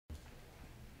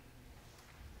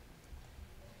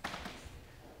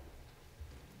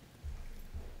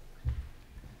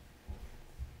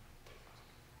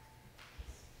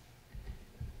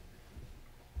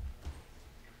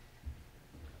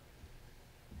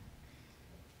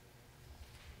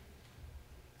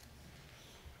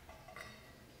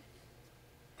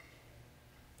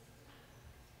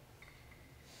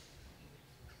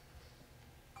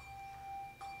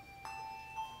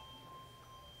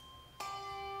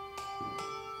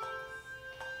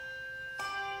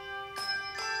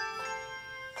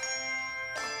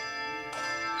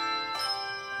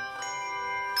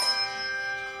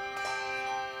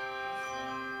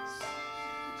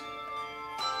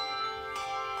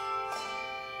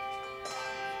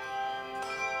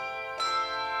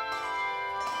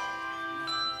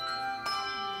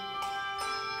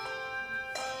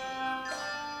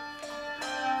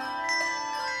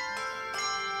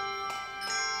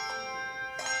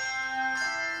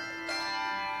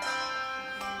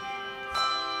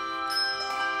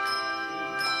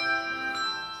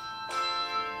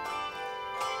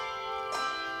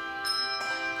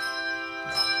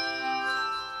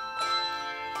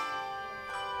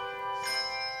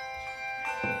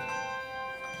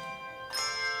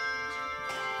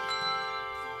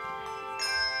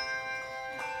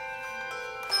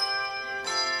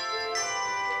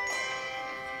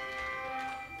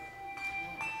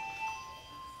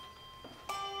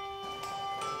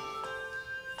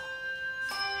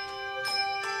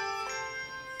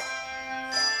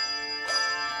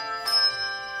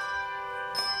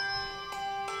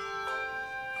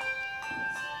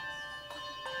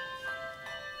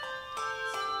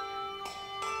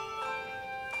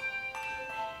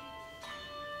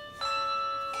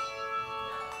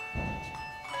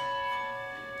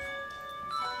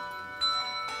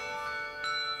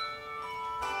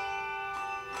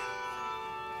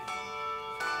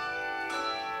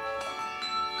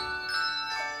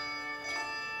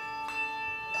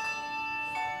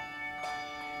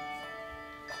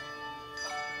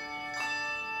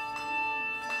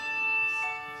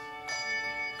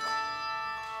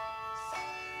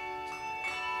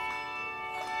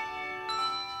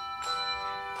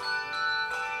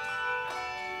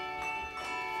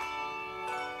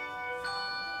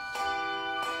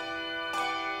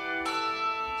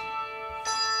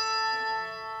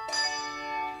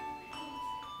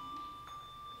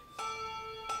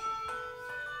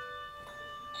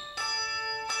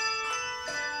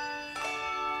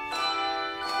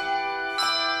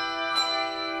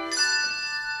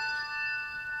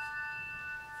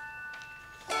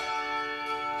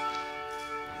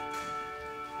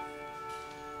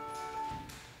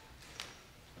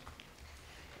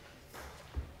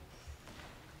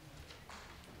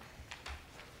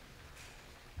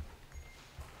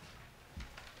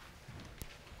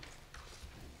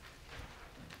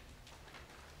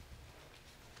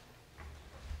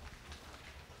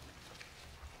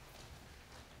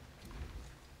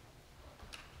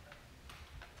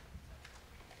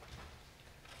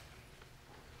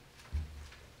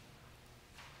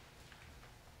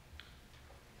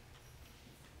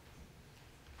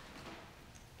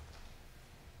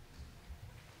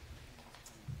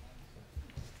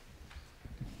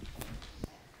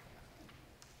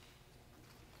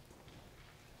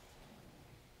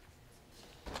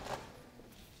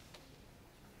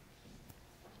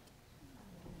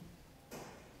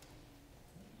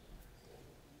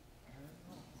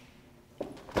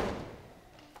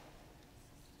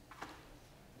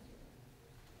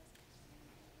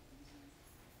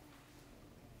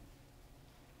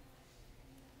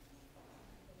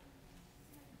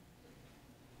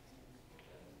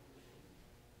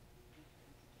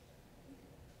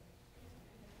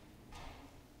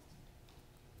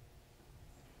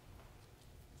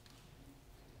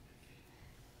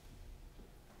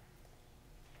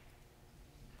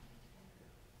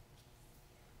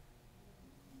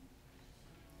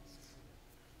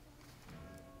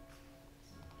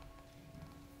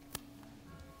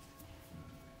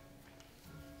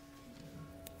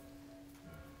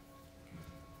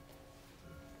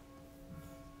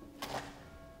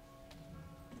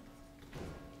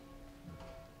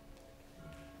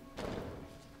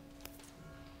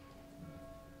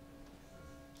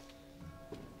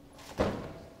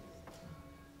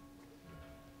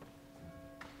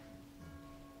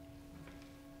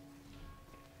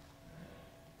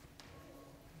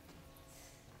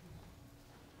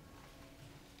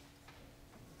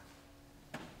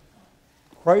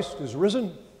Christ is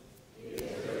risen. He is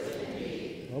risen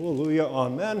indeed. Hallelujah,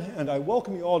 amen. And I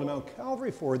welcome you all to Mount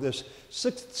Calvary for this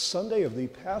 6th Sunday of the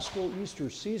Paschal Easter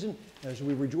season as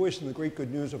we rejoice in the great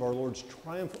good news of our Lord's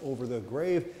triumph over the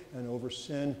grave and over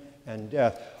sin and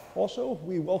death. Also,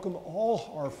 we welcome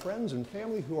all our friends and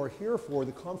family who are here for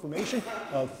the confirmation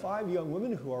of 5 young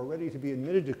women who are ready to be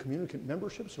admitted to communicant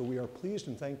membership, so we are pleased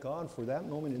and thank God for that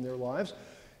moment in their lives.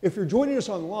 If you're joining us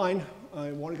online,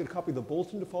 I want to get a copy of the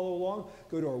bulletin to follow along.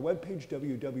 Go to our webpage,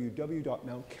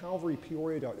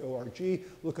 www.mountcalvarypeoria.org.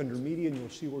 Look under media and you'll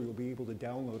see where you'll be able to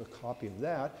download a copy of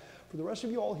that. For the rest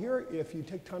of you all here, if you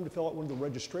take time to fill out one of the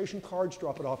registration cards,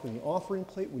 drop it off in the offering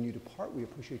plate when you depart. We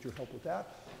appreciate your help with that.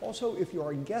 Also, if you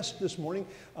are a guest this morning,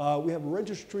 we have a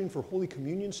registering for Holy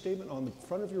Communion statement on the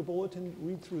front of your bulletin.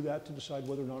 Read through that to decide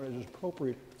whether or not it is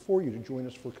appropriate for you to join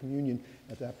us for communion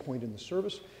at that point in the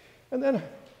service. And then,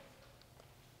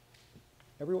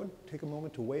 everyone, take a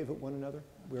moment to wave at one another.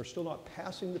 We are still not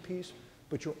passing the peace,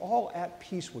 but you're all at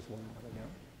peace with one another now,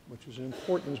 which is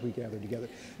important as we gather together.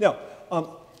 Now,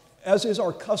 as is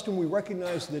our custom, we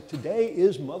recognize that today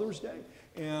is Mother's Day,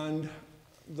 and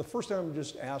the first thing I'm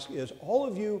just ask is, all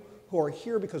of you who are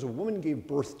here because a woman gave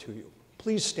birth to you,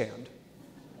 please stand.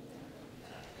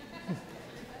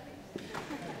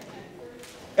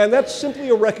 And that's simply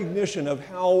a recognition of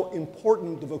how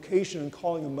important the vocation and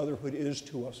calling of motherhood is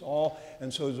to us all,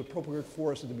 and so it's appropriate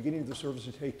for us at the beginning of the service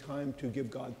to take time to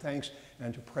give God thanks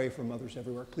and to pray for mothers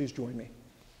everywhere. Please join me.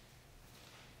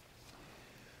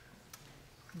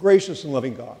 Gracious and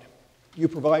loving God, you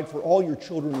provide for all your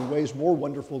children in ways more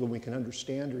wonderful than we can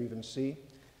understand or even see.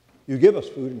 You give us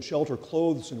food and shelter,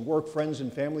 clothes and work, friends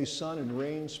and family, sun and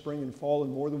rain, spring and fall,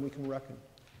 and more than we can reckon.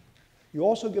 You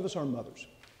also give us our mothers,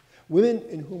 women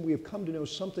in whom we have come to know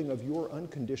something of your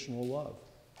unconditional love.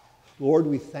 Lord,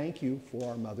 we thank you for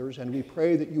our mothers, and we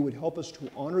pray that you would help us to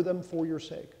honor them for your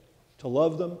sake, to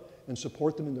love them and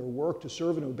support them in their work, to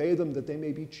serve and obey them, that they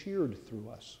may be cheered through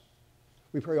us.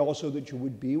 We pray also that you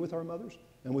would be with our mothers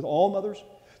and with all mothers,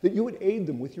 that you would aid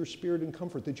them with your spirit and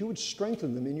comfort, that you would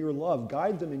strengthen them in your love,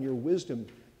 guide them in your wisdom,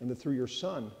 and that through your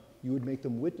Son, you would make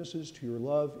them witnesses to your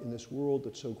love in this world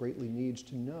that so greatly needs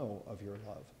to know of your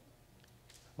love.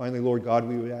 Finally, Lord God,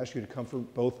 we would ask you to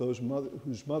comfort both those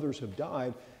whose mothers have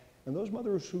died and those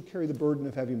mothers who carry the burden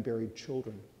of having buried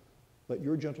children. Let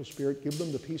your gentle spirit give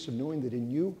them the peace of knowing that in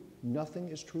you nothing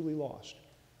is truly lost,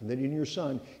 and that in your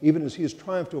Son, even as he has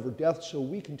triumphed over death, so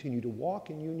we continue to walk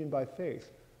in union by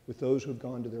faith with those who have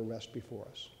gone to their rest before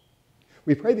us.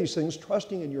 We pray these things,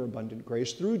 trusting in your abundant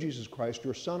grace through Jesus Christ,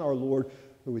 your Son, our Lord,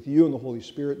 who with you and the Holy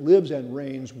Spirit lives and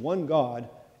reigns, one God,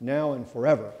 now and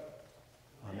forever.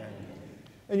 Amen.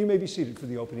 And you may be seated for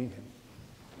the opening hymn.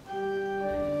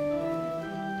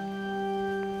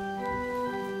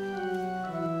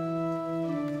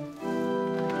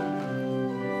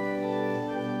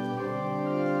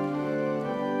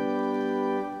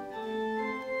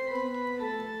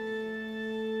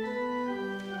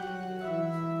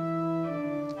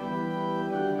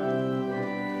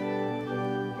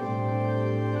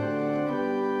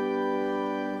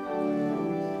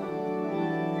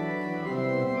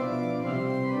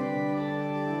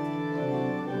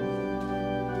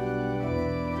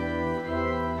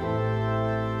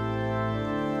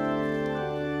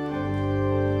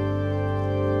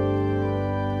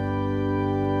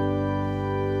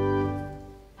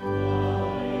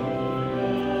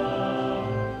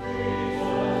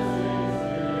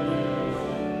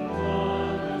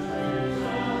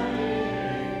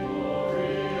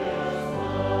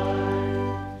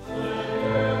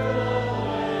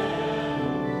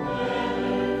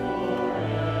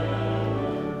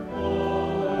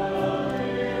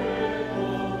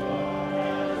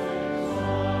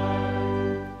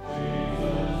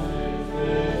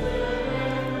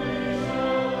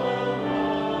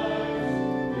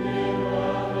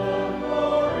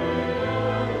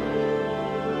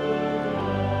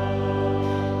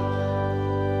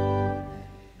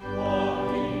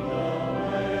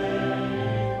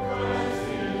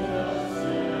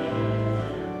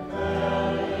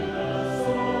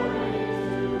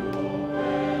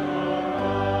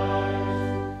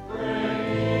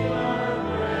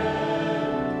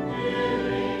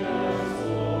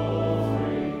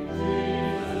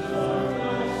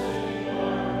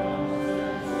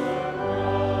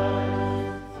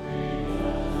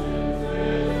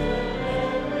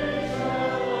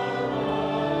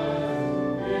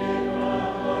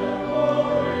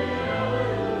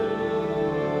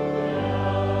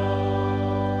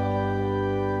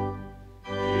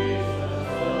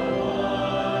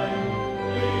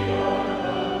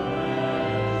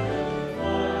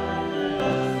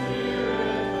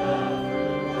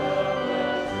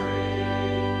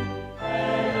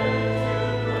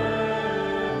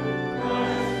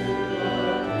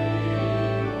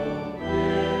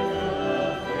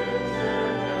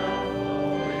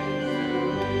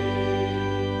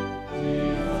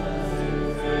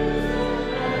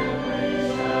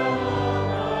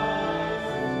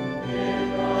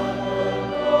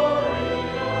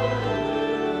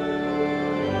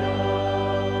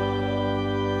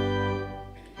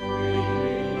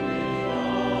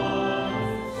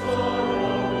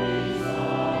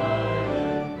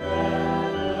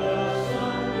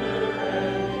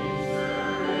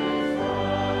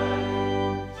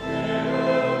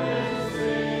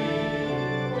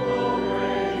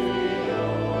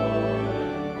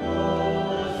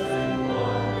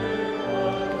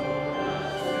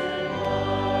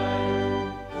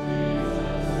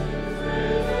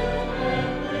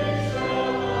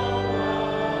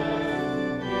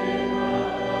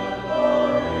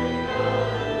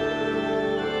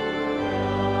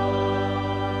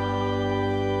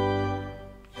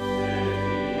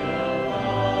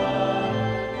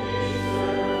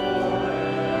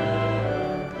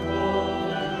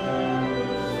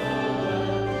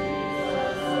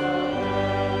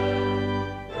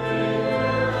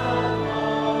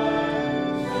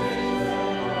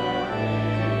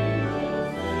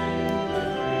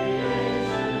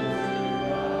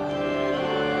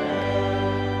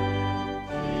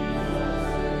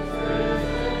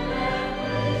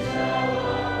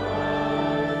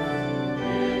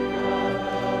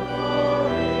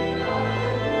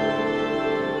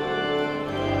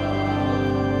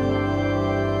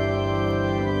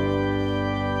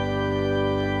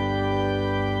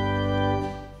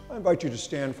 invite you to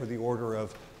stand for the order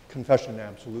of confession and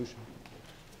absolution.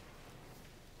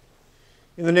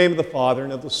 In the name of the Father,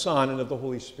 and of the Son, and of the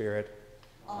Holy Spirit.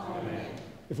 Amen.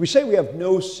 If we say we have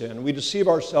no sin, we deceive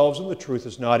ourselves and the truth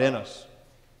is not in us.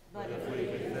 But if we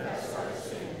confess our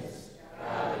sins,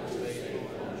 God is faithful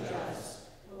and just,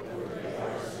 who will forgive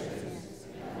our sins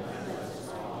and cleanse us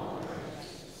from all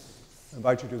unrighteousness. I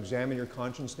invite you to examine your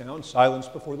conscience now in silence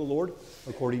before the Lord,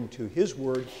 according to His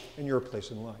word and your place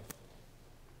in life.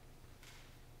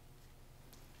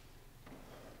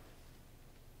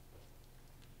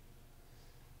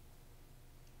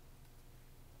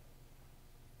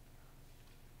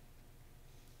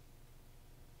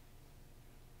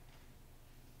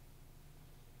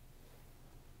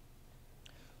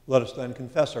 Let us then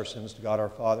confess our sins to God our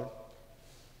Father.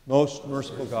 Most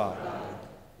merciful God,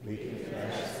 we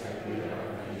confess that we are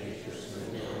by nature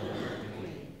sinful and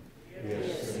unclean. We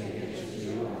have sinned against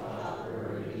you in thought,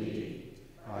 word, and deed,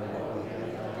 by what we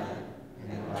have done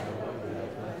and by what we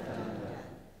have left undone.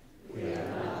 We have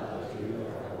not loved you with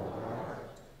our whole heart.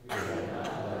 We have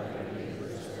not loved our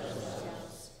neighbors as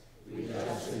ourselves. We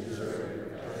justly deserve your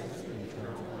presence and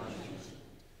eternal punishment.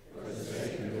 For the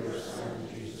sake of your Son,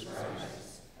 Jesus Christ,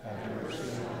 have mercy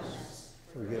on us,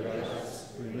 forgive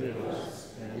us, renew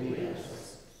us, and lead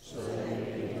us, so that we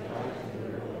may delight in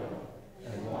your will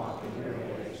and walk in your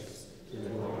ways to the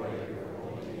glory of your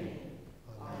holy name.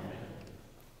 Amen.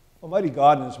 Almighty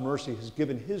God in His mercy has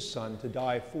given His Son to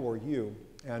die for you,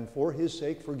 and for His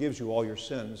sake forgives you all your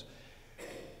sins.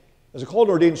 As a called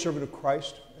and ordained servant of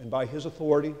Christ, and by His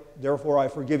authority, therefore I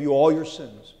forgive you all your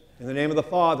sins. In the name of the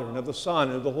Father, and of the Son,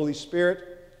 and of the Holy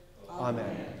Spirit.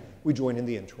 Amen. We join in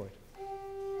the introit.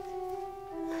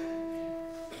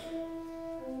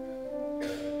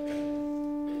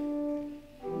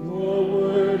 Your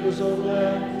word is a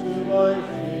lamp to my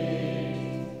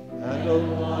feet and a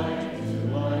light to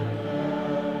my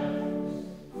path.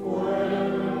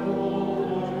 Forever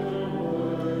hold your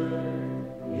word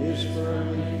is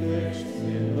firmly fixed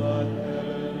in the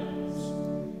heavens.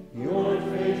 Your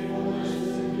faithfulness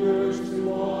endures to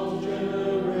all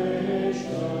generations.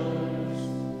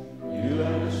 You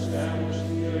have established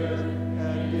the earth,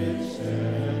 and it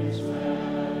stands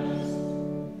fast.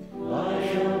 By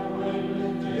your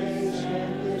appointment days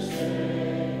stand the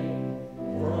same,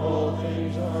 for all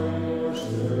things are your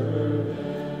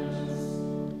servants.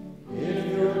 If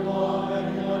your law had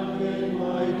not been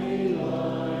my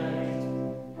delight,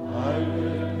 I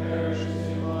would have perished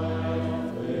in my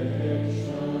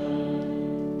affliction.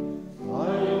 I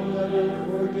will never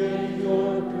forget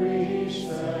your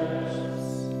precepts.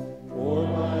 For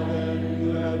by them you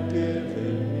have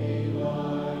given me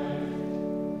life.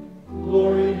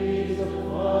 Glory be to the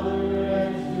Father,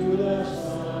 and to the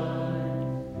Son,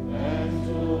 and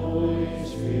to the Holy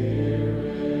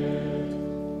Spirit,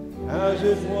 as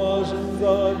it was in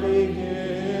the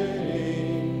beginning,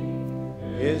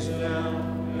 is now,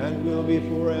 and will be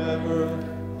forever.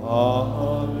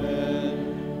 Amen.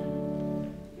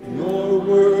 Your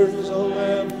word is a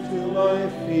lamp to my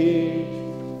feet,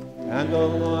 and a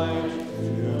light to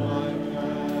my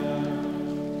path.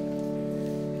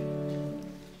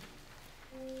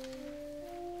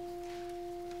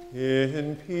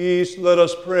 In peace let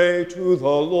us pray to the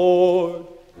Lord.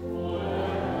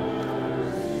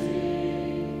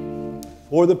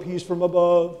 For the peace from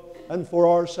above, and for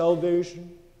our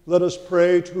salvation, let us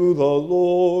pray to the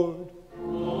Lord.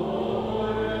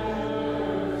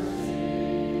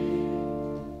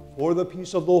 For the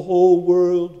peace of the whole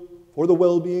world, for the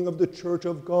well-being of the Church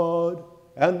of God,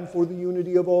 and for the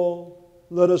unity of all,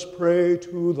 let us pray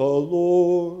to the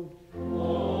Lord.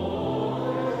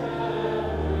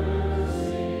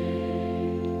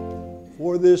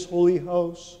 For this holy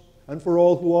house, and for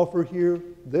all who offer here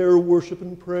their worship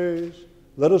and praise,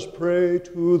 let us pray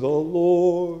to the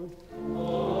Lord.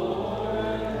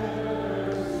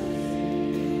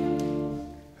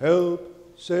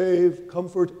 Help, save,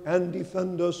 comfort, and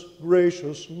defend us,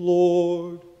 gracious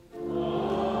Lord.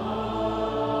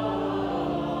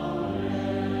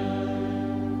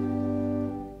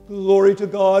 Glory to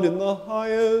God in the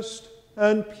highest,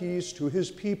 and peace to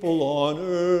His people on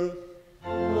earth.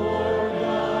 Lord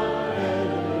God, head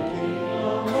of the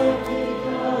kingdom, mighty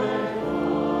God and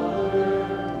Father,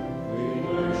 we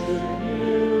worship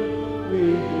you, we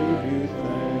give you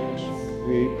thanks,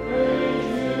 we praise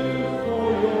you for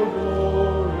your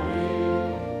glory,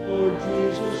 Lord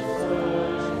Jesus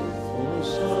Christ, only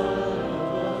Son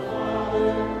of the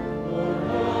Father, Lord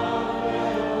God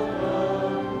and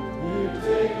God, you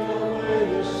take away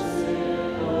the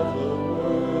sin of the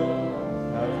world.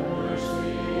 Have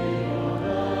mercy on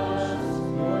us.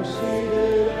 You are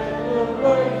seated at the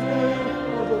right hand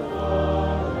of the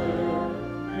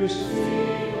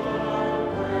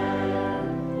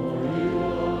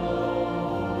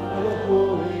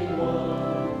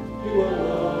You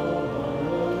alone are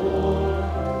the Lord.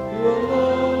 You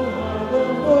alone are the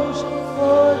Most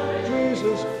High,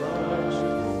 Jesus Christ,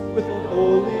 with the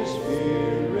Holy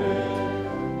Spirit,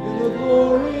 in the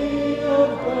glory of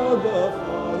God the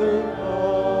Father.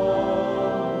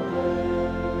 Amen.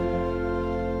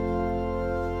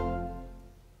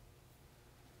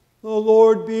 The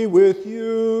Lord be with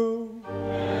you.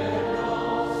 And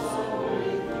also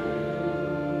with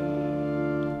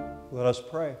you. Let us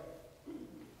pray.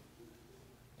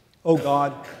 O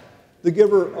God, the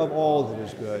giver of all that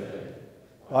is good,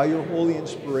 by your holy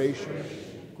inspiration,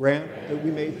 grant that we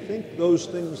may think those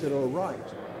things that are right,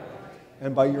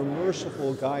 and by your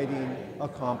merciful guiding,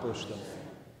 accomplish them.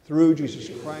 Through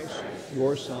Jesus Christ,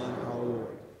 your Son, our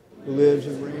Lord, who lives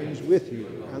and reigns with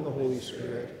you and the Holy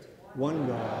Spirit, one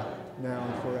God, now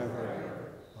and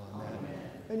forever. Amen.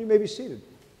 And you may be seated.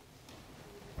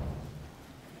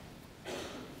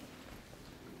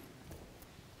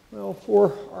 Well,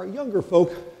 for our younger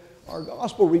folk, our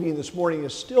gospel reading this morning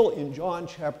is still in John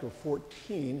chapter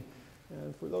 14.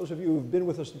 And for those of you who've been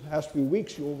with us the past few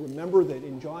weeks, you'll remember that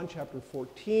in John chapter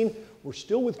 14, we're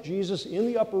still with Jesus in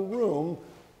the upper room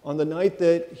on the night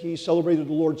that he celebrated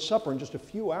the Lord's Supper, and just a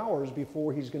few hours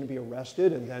before he's going to be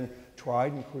arrested and then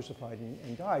tried and crucified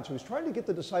and died. So he's trying to get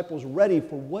the disciples ready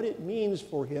for what it means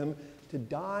for him to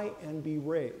die and be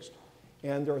raised.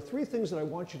 And there are three things that I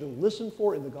want you to listen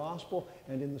for in the gospel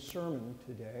and in the sermon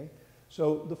today.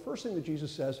 So the first thing that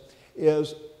Jesus says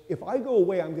is, if I go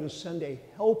away, I'm going to send a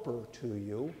helper to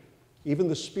you, even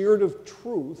the Spirit of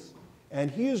truth,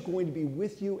 and he is going to be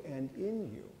with you and in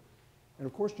you. And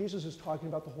of course, Jesus is talking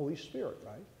about the Holy Spirit,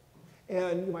 right?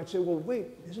 And you might say, well, wait,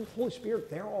 isn't the Holy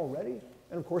Spirit there already?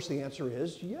 And of course, the answer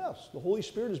is yes. The Holy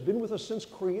Spirit has been with us since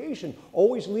creation,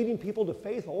 always leading people to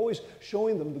faith, always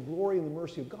showing them the glory and the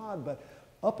mercy of God. But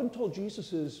up until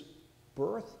Jesus'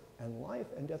 birth and life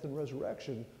and death and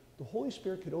resurrection, the Holy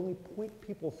Spirit could only point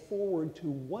people forward to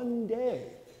one day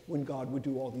when God would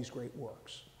do all these great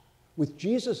works. With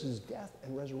Jesus' death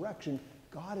and resurrection,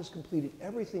 God has completed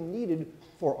everything needed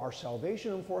for our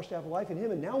salvation and for us to have life in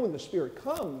him. And now when the Spirit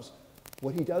comes,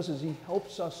 what he does is he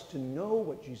helps us to know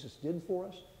what Jesus did for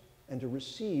us and to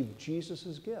receive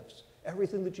Jesus' gifts.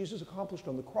 Everything that Jesus accomplished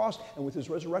on the cross, and with his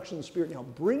resurrection, the Spirit now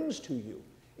brings to you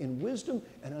in wisdom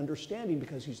and understanding,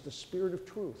 because he's the Spirit of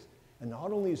truth. And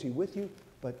not only is he with you,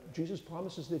 but Jesus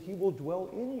promises that he will dwell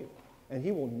in you, and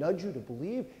he will nudge you to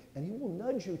believe, and he will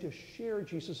nudge you to share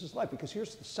Jesus' life. Because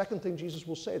here's the second thing Jesus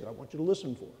will say that I want you to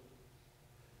listen for.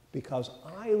 Because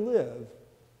I live,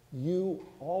 you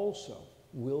also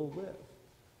will live.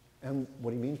 And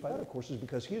what he means by that, of course, is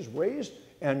because he is raised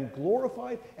and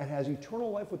glorified and has eternal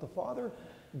life with the Father.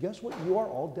 Guess what you are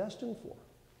all destined for?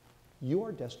 You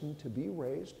are destined to be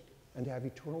raised and to have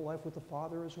eternal life with the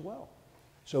Father as well.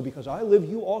 So because I live,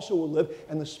 you also will live,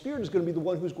 and the Spirit is going to be the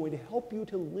one who's going to help you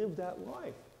to live that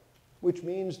life, which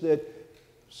means that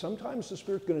sometimes the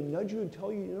Spirit's going to nudge you and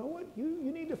tell you, you know what, you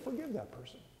need to forgive that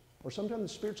person. Or sometimes the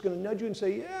Spirit's going to nudge you and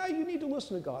say, yeah, you need to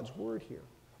listen to God's word here.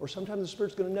 Or sometimes the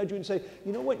Spirit's going to nudge you and say,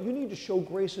 you know what, you need to show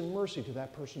grace and mercy to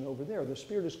that person over there. The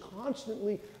Spirit is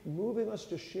constantly moving us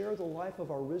to share the life of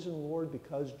our risen Lord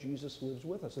because Jesus lives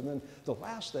with us. And then the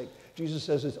last thing Jesus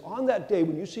says is, on that day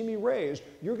when you see me raised,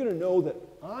 you're going to know that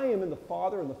I am in the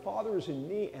Father and the Father is in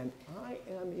me, and I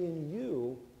am in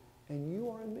you and you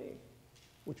are in me.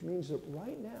 Which means that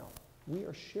right now we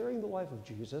are sharing the life of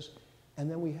Jesus, and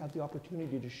then we have the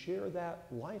opportunity to share that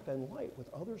life and light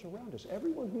with others around us.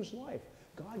 Everyone whose life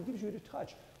God gives you to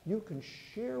touch, you can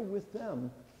share with them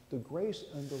the grace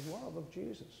and the love of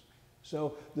Jesus.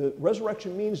 So the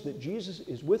resurrection means that Jesus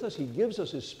is with us, he gives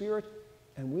us his Spirit,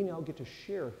 and we now get to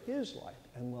share his life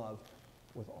and love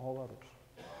with all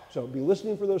others. So be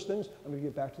listening for those things. I'm going to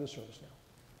get back to the service now.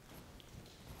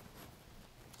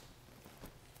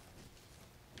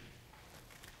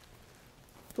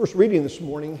 First reading this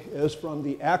morning is from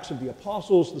the Acts of the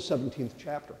Apostles, the 17th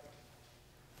chapter.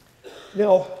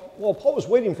 Now, while Paul was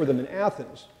waiting for them in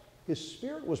Athens, his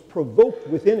spirit was provoked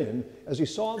within him as he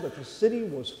saw that the city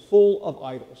was full of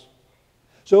idols.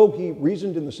 So he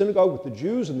reasoned in the synagogue with the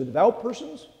Jews and the devout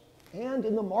persons, and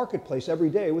in the marketplace every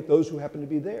day with those who happened to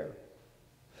be there.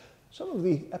 Some of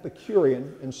the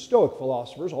Epicurean and Stoic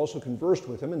philosophers also conversed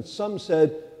with him, and some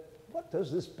said, "What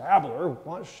does this babbler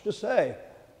want to say?"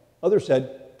 Others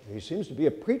said, "He seems to be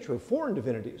a preacher of foreign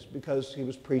divinities," because he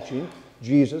was preaching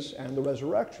Jesus and the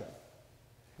resurrection.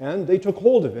 And they took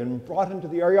hold of him and brought him to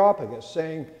the Areopagus,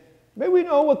 saying, "May we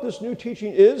know what this new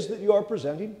teaching is that you are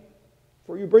presenting?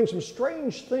 For you bring some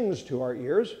strange things to our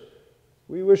ears.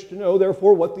 We wish to know,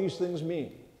 therefore, what these things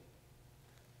mean."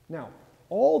 Now,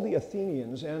 all the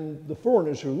Athenians and the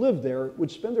foreigners who lived there would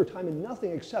spend their time in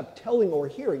nothing except telling or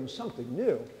hearing something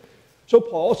new. So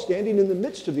Paul, standing in the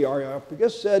midst of the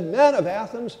Areopagus, said, "Men of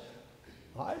Athens,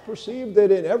 I perceive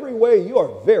that in every way you are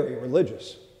very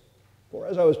religious. For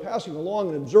as I was passing along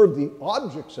and observed the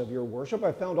objects of your worship,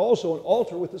 I found also an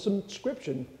altar with this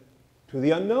inscription, 'To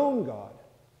the unknown God.'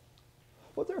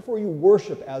 What therefore you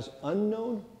worship as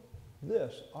unknown,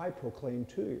 this I proclaim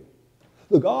to you.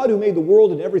 The God who made the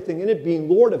world and everything in it, being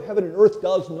Lord of heaven and earth,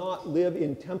 does not live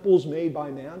in temples made by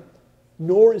man,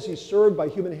 nor is he served by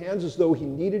human hands as though he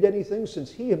needed anything, since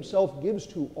he himself gives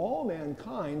to all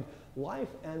mankind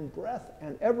life and breath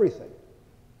and everything.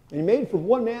 And he made from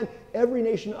one man every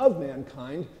nation of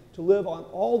mankind to live on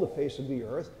all the face of the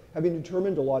earth, having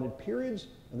determined allotted periods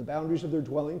and the boundaries of their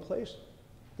dwelling place,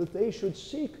 that they should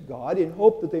seek God in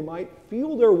hope that they might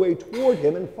feel their way toward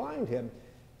him and find him.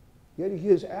 Yet he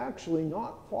is actually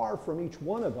not far from each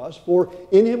one of us, for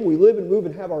in him we live and move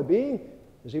and have our being,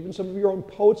 as even some of your own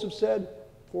poets have said,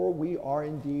 for we are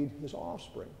indeed his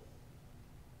offspring."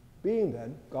 Being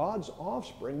then God's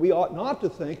offspring, we ought not to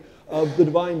think of the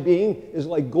divine being as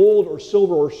like gold or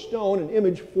silver or stone, an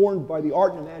image formed by the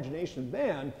art and imagination of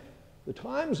man. The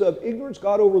times of ignorance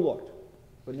God overlooked,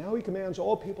 but now he commands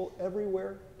all people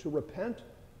everywhere to repent,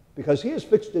 because he has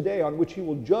fixed a day on which he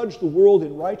will judge the world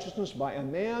in righteousness by a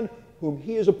man whom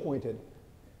he has appointed.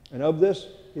 And of this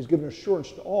he has given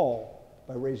assurance to all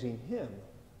by raising him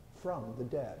from the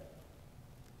dead.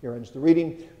 Here ends the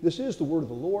reading. This is the word of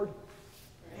the Lord.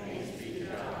 Thanks be to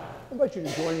God. I invite you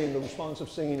to join me in the responsive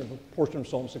singing of a portion of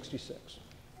Psalm 66.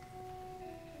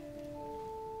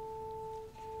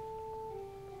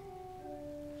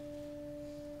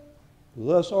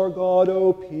 Bless our God,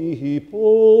 O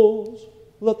peoples.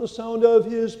 Let the sound of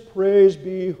his praise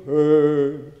be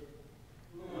heard.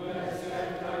 Who has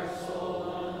set our soul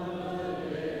on the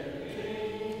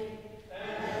living,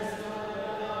 and has not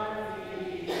let our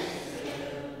feet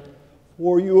slip.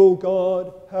 For you, O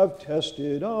God, have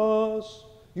tested us.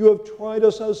 You have tried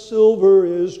us as silver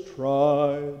is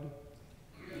tried.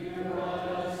 You brought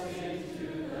us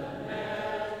into the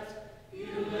net.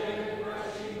 You laid a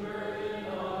crushing burden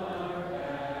on our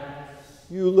backs.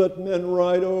 You let men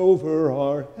ride over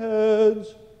our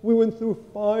heads. We went through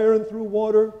fire and through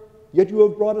water, yet you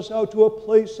have brought us out to a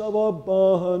place of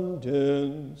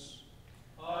abundance.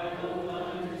 I will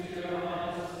come to your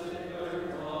house with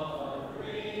burnt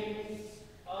offerings.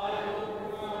 I will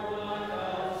perform my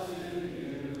vows to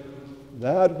you.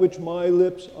 That which my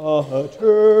lips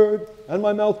uttered, and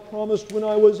my mouth promised when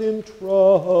I was in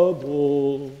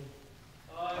trouble.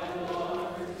 I will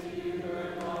offer to you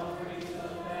burnt offerings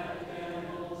of fat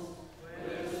animals,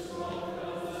 with the smoke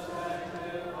of the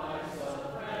sacrifice of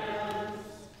rams.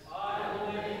 I will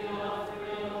make an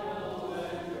offering of bulls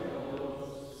and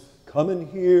goats. Come and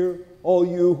hear, all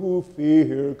you who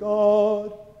fear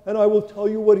God, and I will tell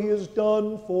you what he has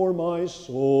done for my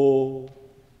soul.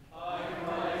 I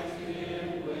cry to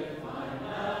him with my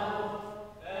mouth,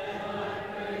 and my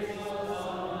praise was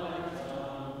on my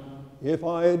tongue. If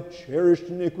I had cherished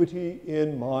iniquity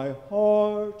in my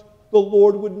heart, the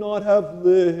Lord would not have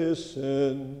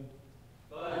listened.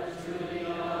 But truly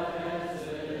God has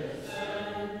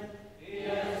listened. He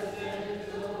has attended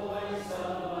to the voice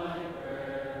of my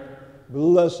prayer.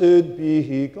 Blessed be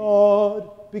he God,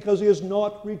 because he has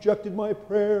not rejected my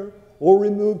prayer or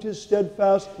removed his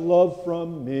steadfast love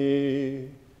from me.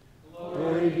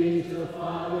 Glory be to the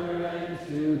Father, and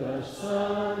to the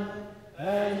Son,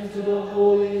 and to the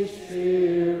Holy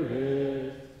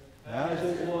Spirit, As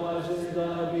it was in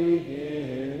the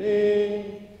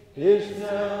beginning, is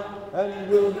now, and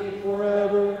will be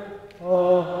forever.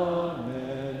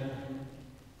 Amen.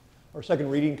 Our second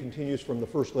reading continues from the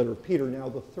first letter of Peter, now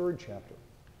the third chapter.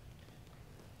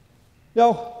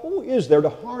 Now, who is there to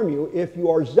harm you if you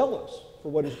are zealous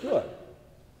for what is good?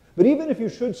 But even if you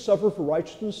should suffer for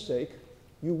righteousness' sake,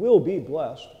 you will be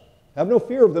blessed. Have no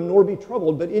fear of them, nor be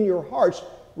troubled, but in your hearts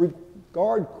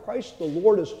regard Christ the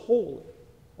Lord as holy,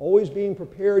 always being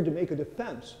prepared to make a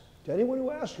defense to anyone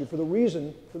who asks you for the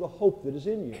reason for the hope that is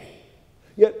in you.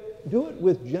 Yet do it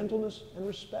with gentleness and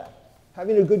respect,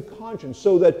 having a good conscience,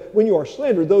 so that when you are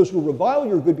slandered, those who revile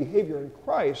your good behavior in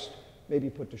Christ may be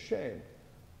put to shame.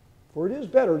 For it is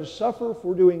better to suffer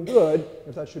for doing good,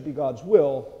 if that should be God's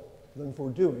will, than for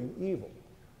doing evil.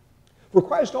 For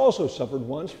Christ also suffered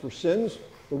once for sins,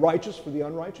 the righteous for the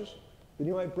unrighteous, that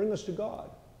he might bring us to God,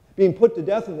 being put to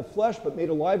death in the flesh, but made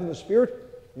alive in the Spirit,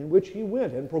 in which he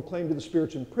went and proclaimed to the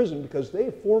spirits in prison, because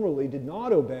they formerly did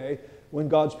not obey when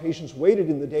God's patience waited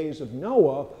in the days of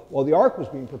Noah while the ark was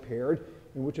being prepared,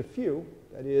 in which a few,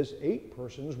 that is, 8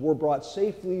 persons, were brought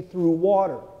safely through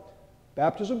water.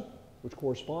 Baptism, which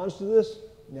corresponds to this,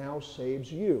 now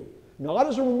saves you. Not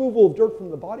as a removal of dirt from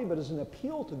the body, but as an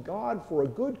appeal to God for a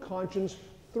good conscience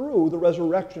through the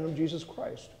resurrection of Jesus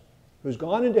Christ, who's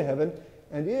gone into heaven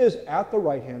and is at the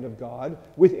right hand of God,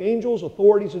 with angels,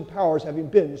 authorities, and powers having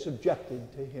been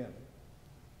subjected to him.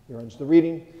 Here ends the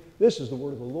reading. This is the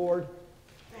word of the Lord.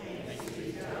 Thanks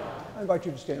be to God. I invite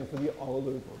you to stand for the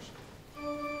Alleluia verse.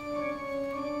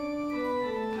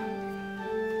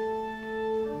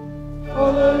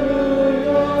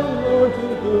 Alleluia, Lord,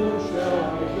 to whom shall I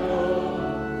go?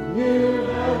 You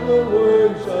have the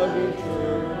words of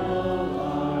eternal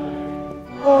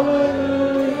life.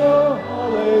 Alleluia,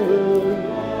 hallelujah.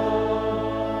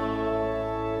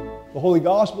 The Holy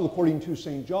Gospel according to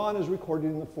St. John is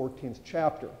recorded in the 14th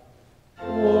chapter.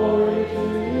 Glory to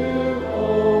you,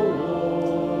 O Lord.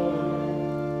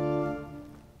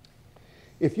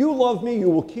 If you love me, you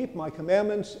will keep my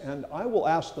commandments, and I will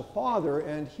ask the Father,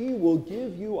 and he will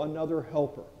give you another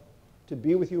helper to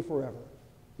be with you forever,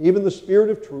 even the Spirit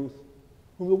of truth,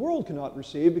 whom the world cannot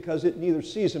receive because it neither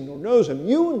sees him nor knows him.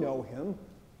 You know him,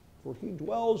 for he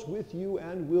dwells with you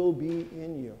and will be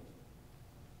in you.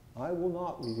 I will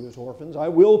not leave you as orphans. I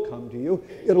will come to you.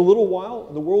 In a little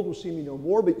while, the world will see me no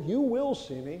more, but you will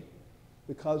see me.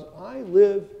 Because I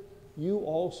live, you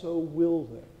also will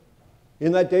live.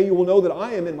 In that day you will know that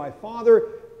I am in my Father,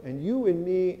 and you in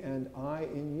me, and I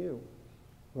in you.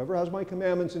 Whoever has my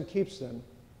commandments and keeps them,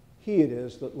 he it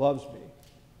is that loves me.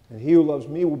 And he who loves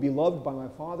me will be loved by my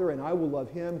Father, and I will love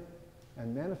him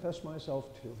and manifest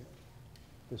myself to him.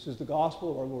 This is the gospel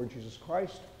of our Lord Jesus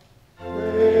Christ.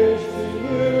 Praise to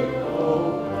you, O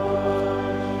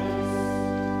Christ.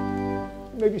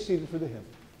 You may be seated for the hymn.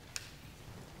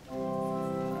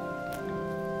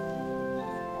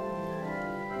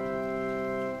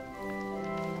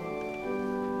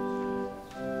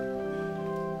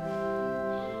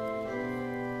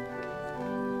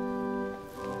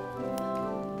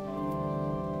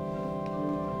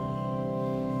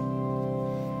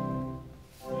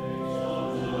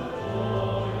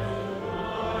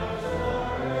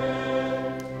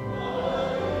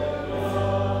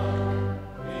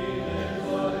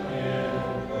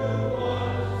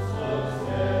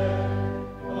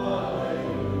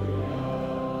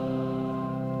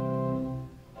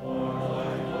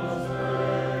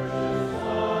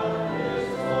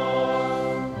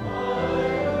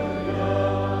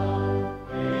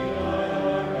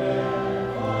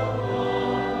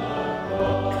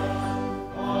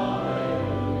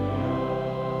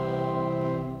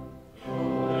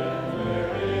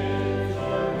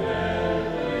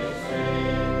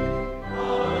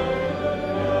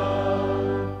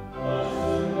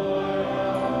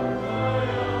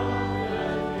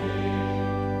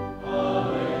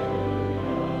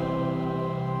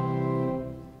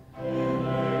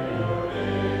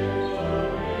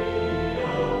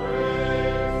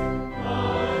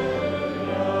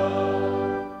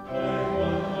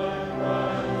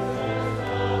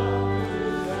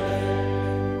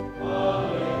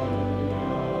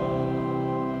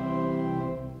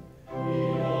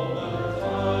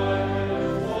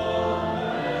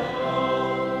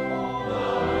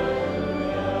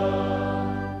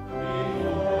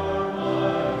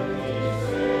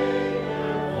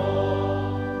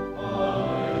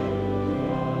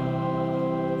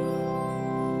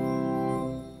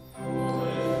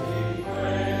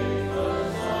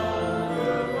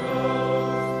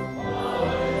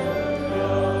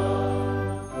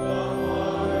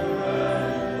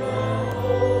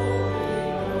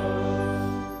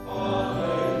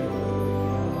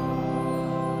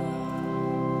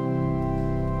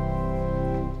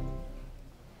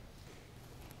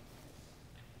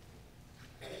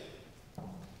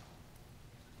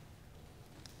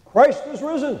 Christ is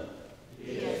risen.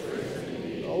 He is risen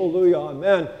indeed. Hallelujah,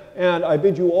 amen. And I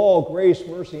bid you all grace,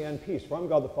 mercy, and peace from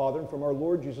God the Father and from our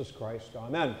Lord Jesus Christ.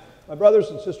 Amen. My brothers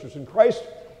and sisters in Christ,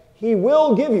 he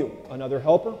will give you another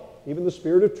helper, even the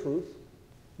Spirit of truth.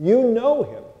 You know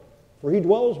him, for he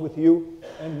dwells with you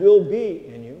and will be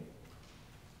in you.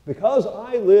 Because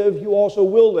I live, you also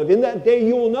will live. In that day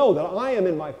you will know that I am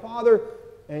in my Father,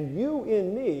 and you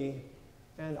in me,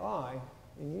 and I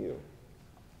in you.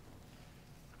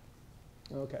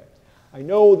 Okay. I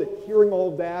know that hearing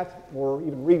all of that, or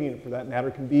even reading it for that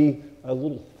matter, can be a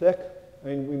little thick. I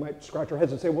mean, we might scratch our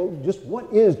heads and say, well, just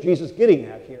what is Jesus getting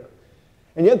at here?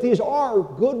 And yet these are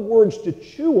good words to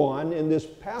chew on in this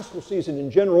Paschal season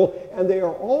in general, and they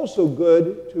are also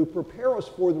good to prepare us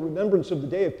for the remembrance of the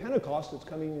day of Pentecost that's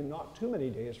coming in not too many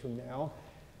days from now.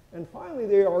 And finally,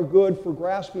 they are good for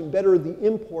grasping better the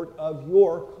import of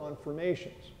your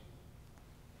confirmations.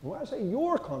 And when I say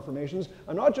your confirmations,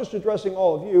 I'm not just addressing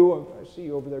all of you. I see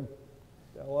you over there,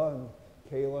 Bella and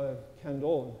Kayla and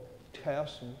Kendall and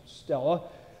Tess and Stella.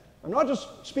 I'm not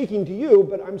just speaking to you,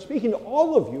 but I'm speaking to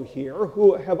all of you here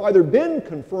who have either been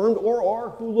confirmed or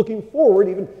are who looking forward,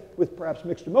 even with perhaps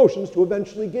mixed emotions, to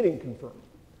eventually getting confirmed.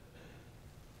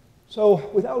 So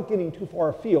without getting too far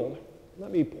afield,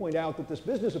 let me point out that this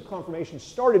business of confirmation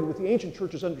started with the ancient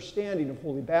church's understanding of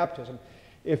holy baptism.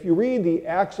 If you read the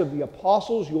Acts of the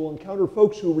Apostles, you'll encounter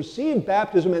folks who received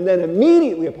baptism and then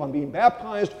immediately upon being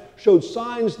baptized showed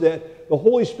signs that the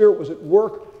Holy Spirit was at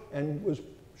work and was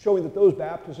showing that those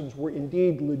baptisms were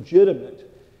indeed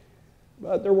legitimate.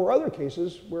 But there were other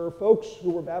cases where folks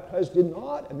who were baptized did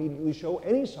not immediately show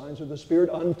any signs of the Spirit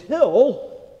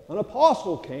until an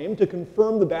apostle came to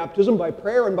confirm the baptism by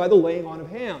prayer and by the laying on of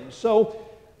hands. So,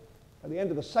 by the end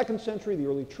of the 2nd century, the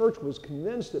early church was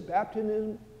convinced that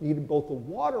baptism needed both the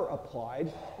water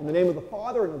applied in the name of the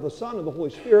Father and of the Son and of the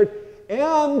Holy Spirit,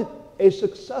 and a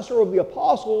successor of the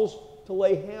apostles to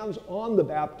lay hands on the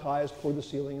baptized for the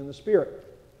sealing in the Spirit.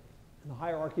 In the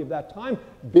hierarchy of that time,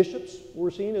 bishops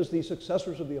were seen as the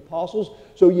successors of the apostles,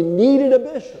 so you needed a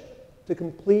bishop to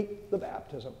complete the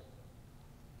baptism.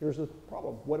 Here's the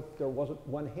problem. What if there wasn't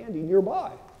one handy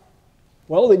nearby?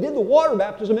 Well, they did the water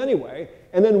baptism anyway,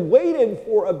 and then waited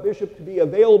for a bishop to be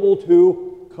available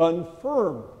to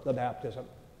confirm the baptism.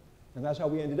 And that's how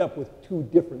we ended up with 2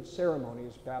 different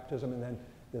ceremonies, baptism and then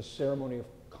this ceremony of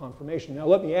confirmation. Now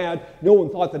let me add, no one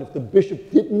thought that if the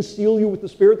bishop didn't seal you with the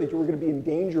Spirit that you were going to be in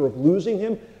danger of losing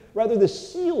him. Rather, the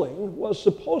sealing was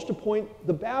supposed to point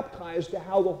the baptized to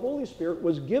how the Holy Spirit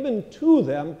was given to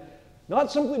them, not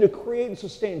simply to create and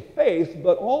sustain faith,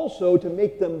 but also to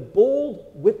make them bold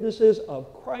witnesses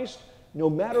of Christ, no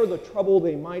matter the trouble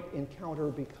they might encounter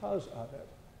because of it.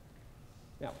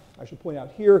 Now, I should point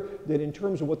out here that in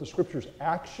terms of what the Scriptures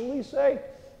actually say,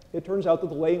 it turns out that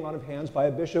the laying on of hands by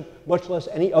a bishop, much less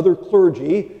any other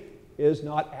clergy, is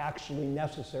not actually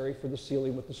necessary for the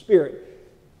sealing with the Spirit.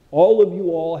 All of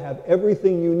you all have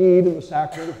everything you need in the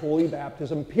sacrament of holy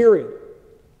baptism, period.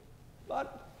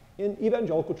 But in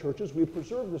evangelical churches, we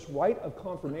preserve this rite of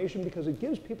confirmation because it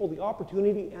gives people the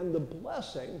opportunity and the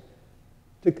blessing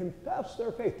to confess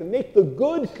their faith, to make the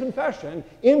good confession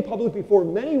in public before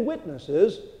many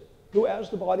witnesses who, as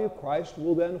the body of Christ,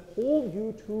 will then hold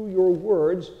you to your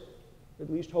words,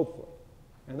 at least hopefully.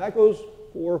 And that goes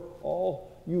for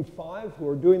all you 5 who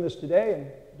are doing this today and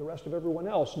the rest of everyone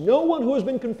else. No one who has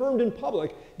been confirmed in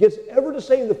public gets ever to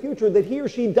say in the future that he or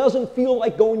she doesn't feel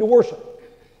like going to worship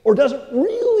or doesn't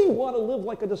really want to live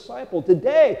like a disciple.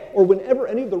 Today, or whenever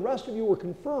any of the rest of you are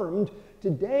confirmed,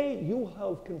 today you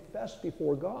have confessed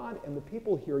before God and the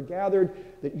people here gathered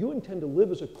that you intend to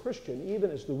live as a Christian, even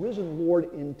as the risen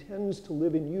Lord intends to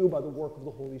live in you by the work of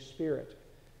the Holy Spirit.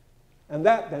 And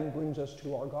that then brings us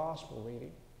to our gospel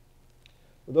reading.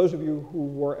 For those of you who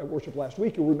were at worship last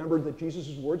week, you'll remember that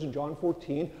Jesus' words in John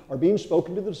 14 are being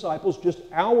spoken to the disciples just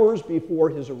hours before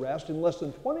his arrest, in less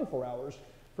than 24 hours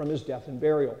from his death and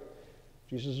burial.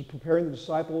 Jesus is preparing the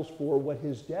disciples for what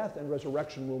his death and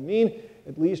resurrection will mean,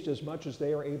 at least as much as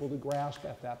they are able to grasp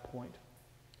at that point.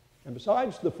 And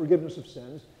besides the forgiveness of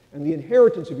sins and the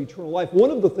inheritance of eternal life,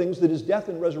 one of the things that his death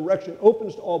and resurrection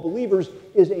opens to all believers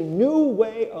is a new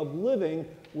way of living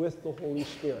with the Holy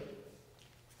Spirit.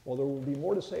 Well, there will be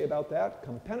more to say about that.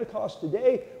 Come Pentecost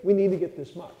today, we need to get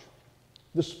this much.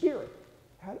 The Spirit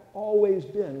had always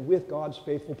been with God's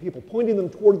faithful people, pointing them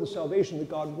toward the salvation that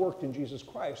God worked in Jesus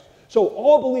Christ. So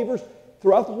all believers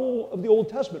throughout the whole of the Old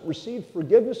Testament received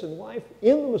forgiveness and life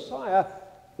in the Messiah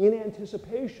in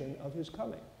anticipation of his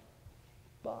coming.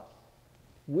 But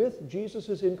with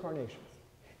Jesus' incarnation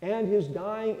and his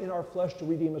dying in our flesh to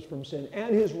redeem us from sin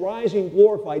and his rising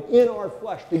glorified in our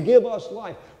flesh to give us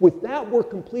life, with that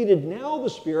work completed, now the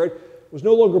Spirit was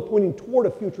no longer pointing toward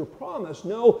a future promise.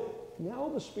 No, now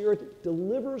the Spirit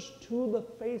delivers to the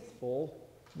faithful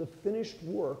the finished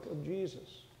work of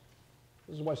Jesus.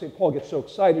 This is why St. Paul gets so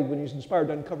excited when he's inspired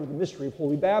to uncover the mystery of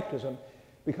holy baptism.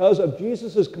 Because of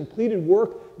Jesus' completed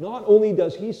work, not only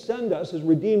does he send us as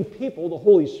redeemed people the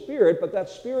Holy Spirit, but that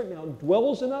Spirit now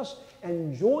dwells in us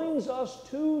and joins us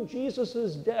to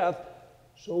Jesus' death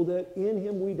so that in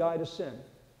him we die to sin.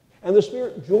 And the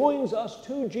Spirit joins us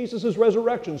to Jesus'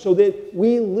 resurrection so that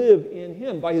we live in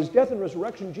him. By his death and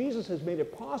resurrection, Jesus has made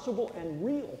it possible and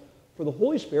real for the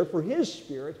Holy Spirit, for his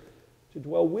Spirit, to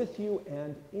dwell with you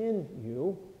and in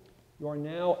you. You are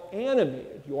now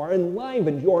animated, you are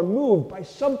enlivened, you are moved by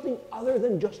something other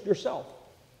than just yourself.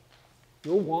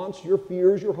 Your wants, your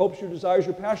fears, your hopes, your desires,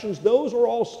 your passions, those are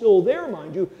all still there,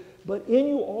 mind you, but in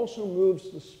you also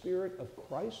moves the Spirit of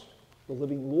Christ, the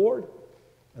living Lord,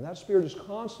 And that Spirit is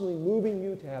constantly moving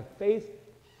you to have faith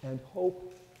and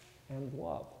hope and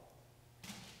love.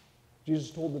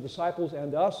 Jesus told the disciples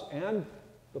and us and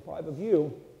the 5 of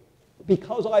you,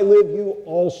 because I live, you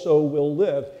also will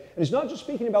live. And he's not just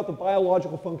speaking about the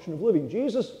biological function of living.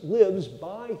 Jesus lives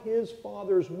by his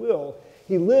Father's will.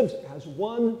 He lives as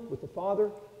one with the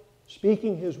Father,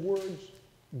 speaking his words,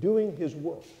 doing his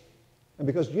work. And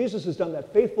because Jesus has done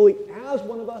that faithfully as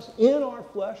one of us in our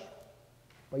flesh,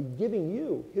 by giving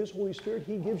you his Holy Spirit,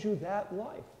 he gives you that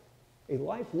life, a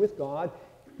life with God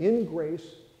in grace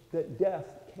that death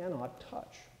cannot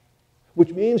touch.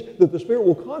 Which means that the Spirit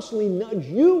will constantly nudge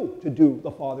you to do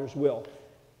the Father's will.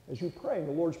 As you pray in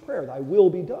the Lord's Prayer, thy will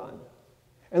be done.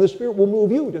 And the Spirit will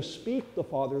move you to speak the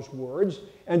Father's words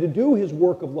and to do his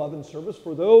work of love and service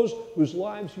for those whose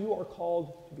lives you are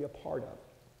called to be a part of.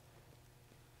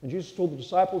 And Jesus told the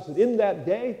disciples that in that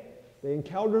day, they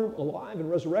encountered him alive and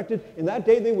resurrected. In that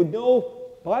day, they would know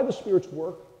by the Spirit's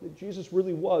work that Jesus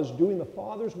really was doing the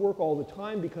Father's work all the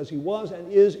time because he was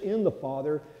and is in the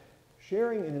Father,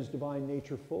 sharing in his divine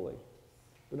nature fully.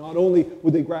 But not only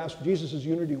would they grasp Jesus'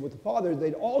 unity with the Father,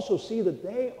 they'd also see that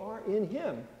they are in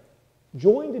him,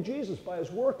 joined to Jesus by his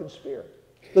work and Spirit,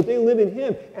 that they live in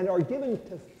him and are given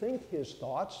to think his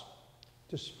thoughts,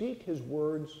 to speak his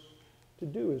words, to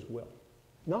do his will.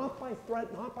 Not by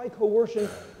threat, not by coercion,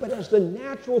 but as the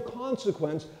natural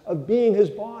consequence of being his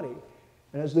body.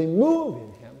 And as they move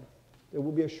in him, they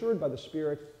will be assured by the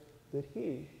Spirit that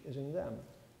he is in them.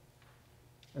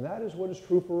 And that is what is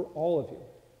true for all of you.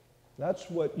 That's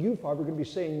what you, Father, are going to be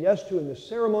saying yes to in this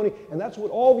ceremony, and that's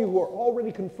what all of you who are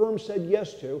already confirmed said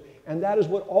yes to, and that is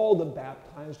what all the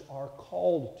baptized are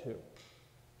called to.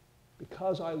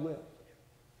 Because I live,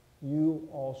 you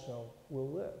also will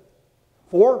live.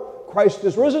 For Christ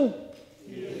is risen.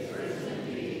 He is risen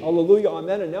indeed. Hallelujah,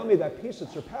 amen. And now may that peace that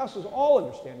surpasses all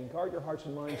understanding guard your hearts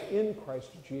and minds in Christ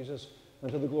Jesus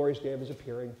until the glorious day of his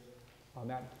appearing.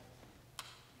 Amen.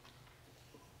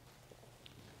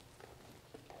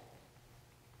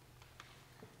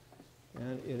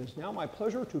 And it is now my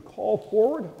pleasure to call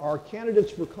forward our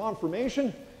candidates for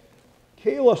confirmation: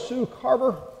 Kayla Sue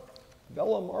Carver,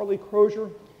 Bella Marley Crozier,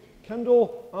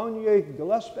 Kendall Anye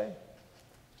Gillespie,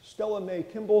 Stella Mae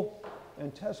Kimball,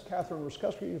 and Tess Catherine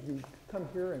Ruskuski. If you come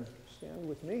here and stand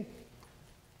with me.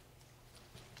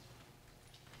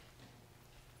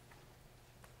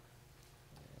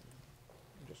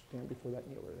 Just stand before that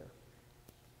kneeler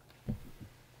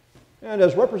there. And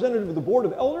as representative of the Board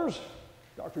of Elders,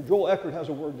 Dr. Joel Eckert has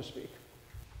a word to speak.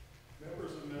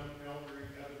 Members of Mount Calvary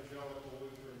Evangelical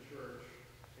Lutheran Church,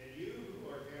 and you who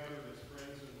are gathered as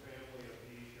friends and family of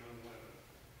these young women,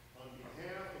 on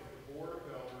behalf of the Board of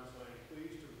Elders, I am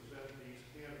pleased to present these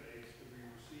candidates to be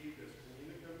received as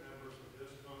communicant members of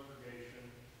this congregation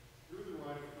through the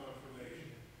rite of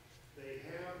confirmation. They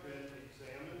have been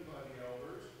examined by the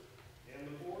elders, and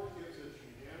the Board gives its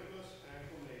unanimous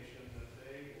acclamation that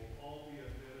they will all be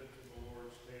admitted to the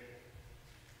Lord's table.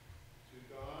 To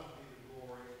God be the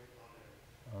glory.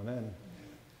 Amen. Amen.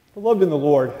 Beloved in the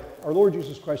Lord, our Lord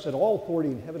Jesus Christ said, all authority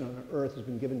in heaven and on earth has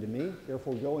been given to me.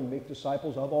 Therefore go and make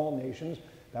disciples of all nations,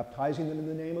 baptizing them in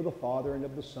the name of the Father and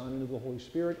of the Son and of the Holy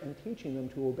Spirit, and teaching them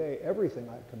to obey everything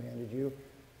I have commanded you.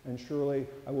 And surely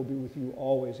I will be with you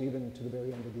always, even to the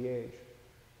very end of the age.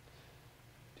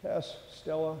 Tess,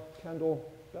 Stella,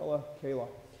 Kendall, Bella, Kayla,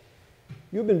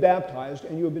 you have been baptized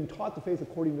and you have been taught the faith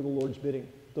according to the Lord's bidding.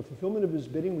 The fulfillment of his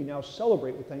bidding we now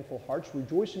celebrate with thankful hearts,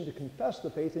 rejoicing to confess the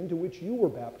faith into which you were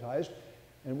baptized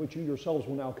and which you yourselves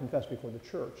will now confess before the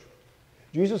church.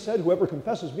 Jesus said, whoever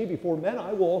confesses me before men,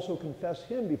 I will also confess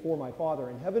him before my Father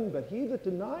in heaven. But he that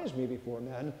denies me before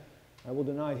men, I will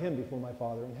deny him before my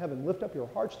Father in heaven. Lift up your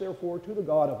hearts, therefore, to the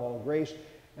God of all grace,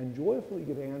 and joyfully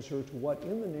give answer to what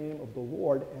in the name of the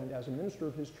Lord and as a minister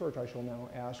of his church I shall now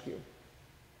ask you.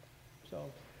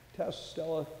 So, Tess,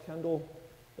 Stella, Kendall,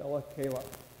 Bella, Kayla,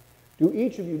 do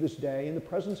each of you this day, in the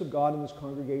presence of God in this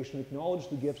congregation, acknowledge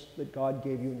the gifts that God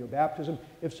gave you in your baptism?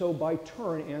 If so, by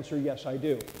turn, answer, yes, I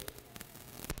do.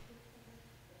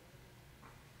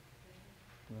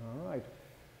 All right.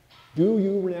 Do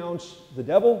you renounce the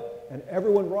devil? And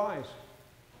everyone rise.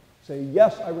 Say,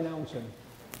 yes, I renounce him.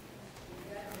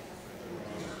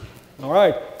 All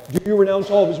right. Do you renounce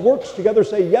all of his works? Together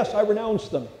say, yes, I renounce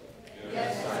them.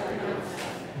 Yes, I renounce them.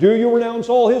 Do you renounce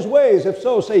all his ways? If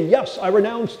so, say, yes, I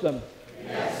renounce them.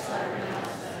 Yes, I renounce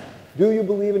them. Do you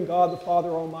believe in God the Father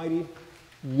Almighty?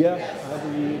 Yes, I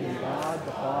believe in God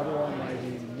the Father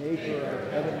Almighty, maker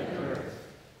of heaven and earth.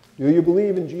 Do you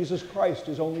believe in Jesus Christ,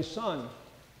 his only Son?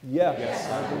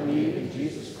 Yes, I believe in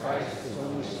Jesus Christ, his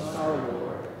only Son, our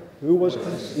Lord, who was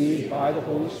conceived by the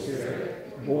Holy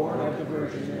Spirit, born of the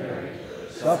Virgin Mary,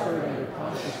 suffered under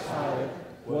Pontius Pilate,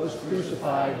 was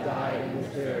crucified, died, and was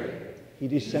buried. He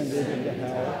descended into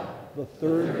hell. The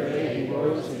third day he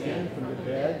rose again from the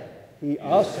dead. He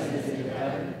ascended into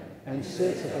heaven and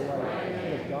sits at the right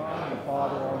hand of God the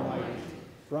Father Almighty.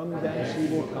 From thence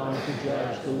he will come to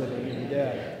judge the living and the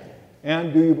dead.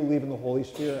 And do you believe in the Holy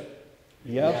Spirit?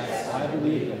 Yes, I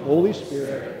believe in the Holy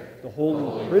Spirit, the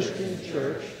holy Christian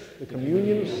church, the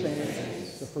communion of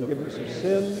saints, the forgiveness of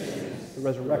sins, the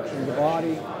resurrection of the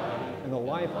body, and the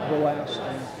life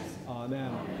everlasting.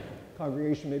 Amen.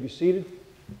 Congregation may be seated.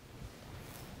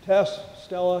 Tess,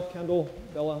 Stella, Kendall,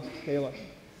 Bella, Kayla.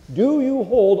 Do you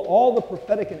hold all the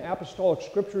prophetic and apostolic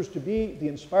scriptures to be the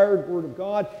inspired word of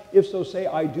God? If so, say,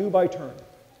 I do by turn.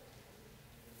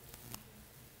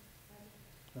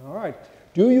 All right.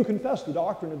 Do you confess the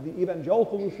doctrine of the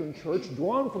Evangelical Lutheran Church,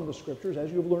 drawn from the Scriptures,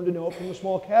 as you have learned to know it from the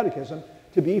Small Catechism,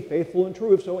 to be faithful and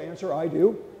true? If so, answer, I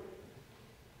do.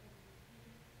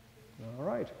 All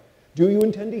right. Do you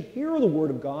intend to hear the Word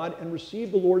of God and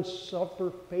receive the Lord's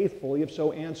Supper faithfully? If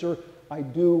so, answer, I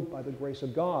do by the grace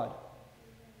of God.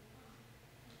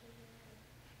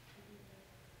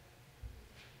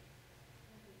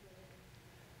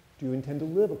 Do you intend to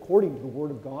live according to the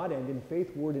Word of God and in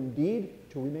faith, word, and deed,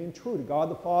 to remain true to God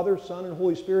the Father, Son, and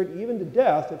Holy Spirit, even to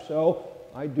death? If so,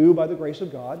 I do by the grace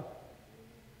of God.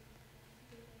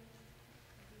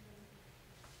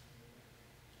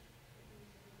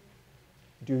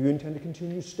 Do you intend to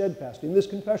continue steadfast in this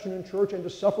confession in church and to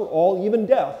suffer all, even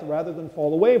death, rather than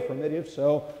fall away from it? If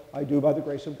so, I do by the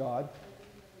grace of God.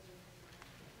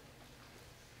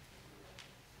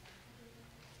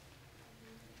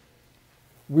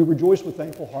 We rejoice with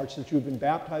thankful hearts that you have been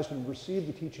baptized and received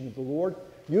the teaching of the Lord.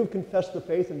 You have confessed the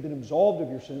faith and been absolved of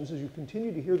your sins. As you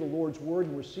continue to hear the Lord's word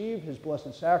and receive his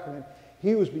blessed sacrament,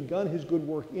 he who has begun his good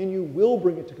work in you will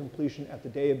bring it to completion at the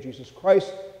day of Jesus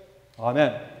Christ.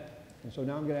 Amen. And so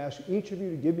now I'm going to ask each of you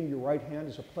to give me your right hand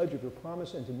as a pledge of your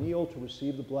promise and to kneel to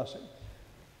receive the blessing.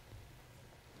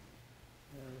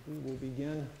 And we will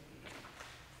begin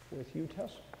with you,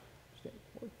 Tess. Stand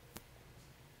forward.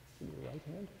 Give me your right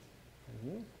hand.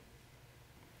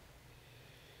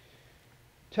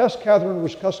 Tess Catherine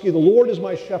Ruszkowski, the Lord is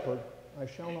my shepherd, I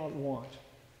shall not want.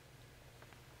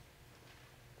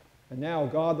 And now,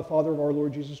 God, the Father of our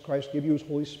Lord Jesus Christ, give you his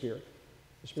Holy Spirit,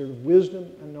 the spirit of wisdom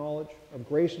and knowledge, of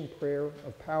grace and prayer,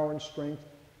 of power and strength,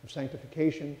 of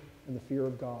sanctification and the fear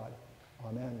of God.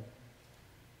 Amen.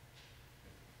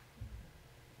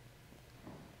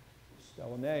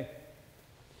 Stella May.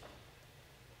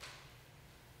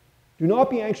 Do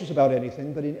not be anxious about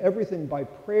anything, but in everything by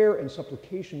prayer and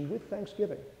supplication with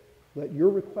thanksgiving, let your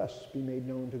requests be made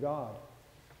known to God.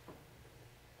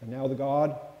 And now the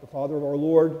God, the Father of our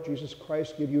Lord, Jesus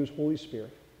Christ, give you his Holy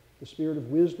Spirit, the spirit of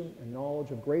wisdom and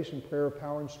knowledge, of grace and prayer, of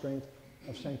power and strength,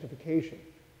 of sanctification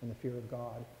and the fear of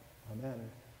God. Amen.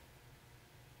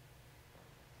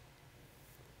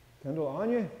 Kendall,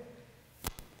 Anya.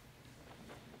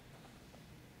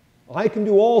 I can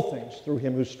do all things through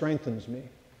him who strengthens me.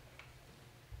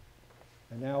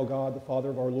 And now, God, the Father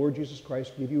of our Lord Jesus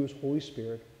Christ, give you his Holy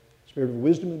Spirit, spirit of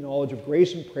wisdom and knowledge, of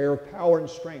grace and prayer, of power and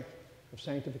strength, of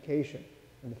sanctification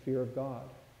and the fear of God.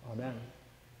 Amen.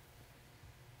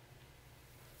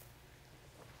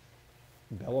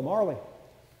 Bella Marley.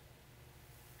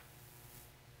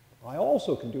 I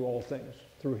also can do all things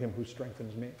through him who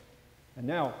strengthens me. And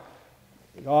now,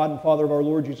 God and Father of our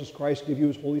Lord Jesus Christ, give you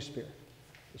his Holy Spirit,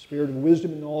 the spirit of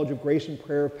wisdom and knowledge, of grace and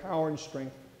prayer, of power and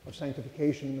strength, of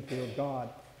sanctification and the fear of God.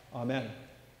 Amen.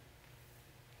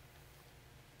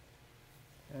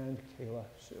 And Kayla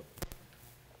Sue.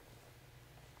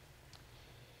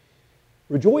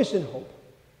 Rejoice in hope.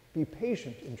 Be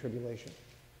patient in tribulation.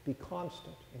 Be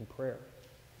constant in prayer.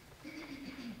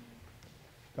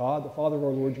 God, the Father of our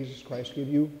Lord Jesus Christ, give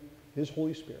you his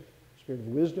Holy Spirit, spirit of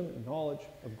wisdom and knowledge,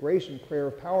 of grace and prayer,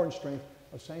 of power and strength,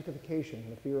 of sanctification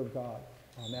and the fear of God.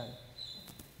 Amen.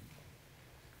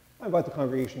 I invite the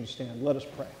congregation to stand. Let us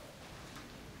pray.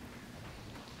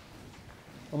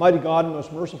 Almighty God and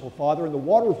most merciful Father, in the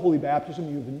water of holy baptism,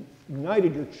 you have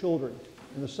united your children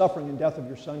in the suffering and death of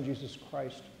your Son, Jesus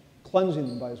Christ, cleansing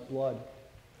them by his blood.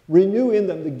 Renew in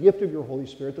them the gift of your Holy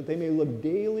Spirit, that they may live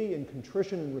daily in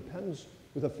contrition and repentance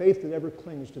with a faith that ever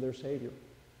clings to their Savior.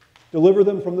 Deliver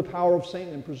them from the power of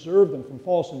Satan and preserve them from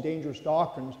false and dangerous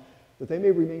doctrines, that they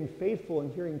may remain faithful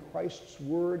in hearing Christ's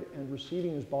word and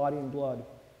receiving his body and blood.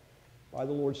 By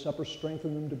the Lord's Supper,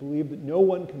 strengthen them to believe that no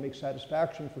one can make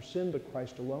satisfaction for sin but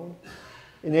Christ alone.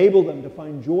 Enable them to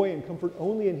find joy and comfort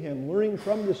only in him, learning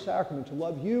from this sacrament to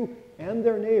love you and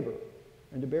their neighbor,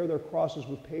 and to bear their crosses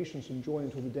with patience and joy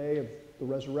until the day of the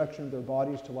resurrection of their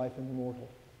bodies to life immortal.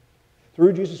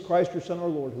 Through Jesus Christ, your Son, our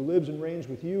Lord, who lives and reigns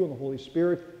with you in the Holy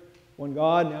Spirit, one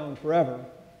God, now and forever.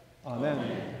 Amen.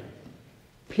 Amen.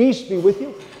 Peace be with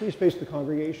you. Please face the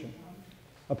congregation.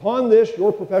 Upon this,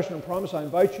 your profession and promise, I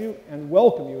invite you and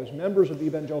welcome you as members of the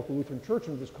Evangelical Lutheran Church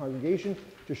and of this congregation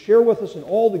to share with us in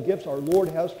all the gifts our Lord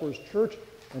has for his church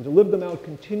and to live them out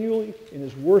continually in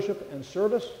his worship and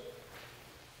service.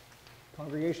 The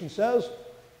congregation says,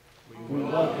 we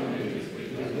welcome you to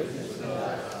be witness to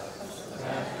us,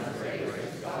 past and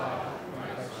great God,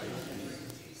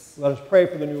 Let us pray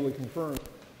for the newly confirmed.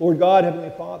 Lord God,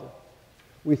 Heavenly Father,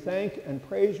 we thank and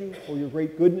praise you for your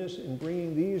great goodness in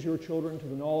bringing these, your children, to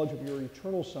the knowledge of your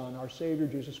eternal Son, our Savior,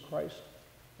 Jesus Christ,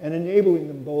 and enabling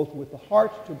them both with the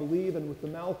heart to believe and with the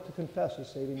mouth to confess his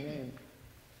saving name.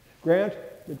 Grant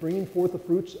that bringing forth the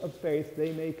fruits of faith,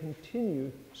 they may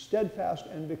continue steadfast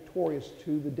and victorious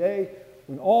to the day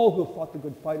when all who have fought the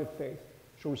good fight of faith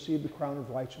shall receive the crown of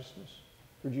righteousness.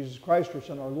 Through Jesus Christ, your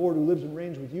Son, our Lord, who lives and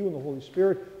reigns with you in the Holy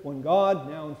Spirit, one God,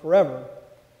 now and forever.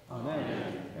 Amen.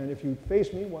 Amen. And if you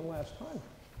face me one last time.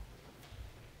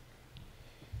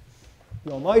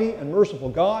 The Almighty and merciful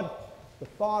God, the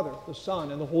Father, the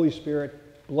Son, and the Holy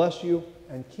Spirit bless you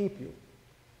and keep you.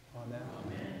 Amen.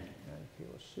 Amen. And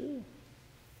heal us soon.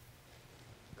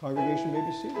 The congregation may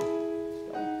be seated.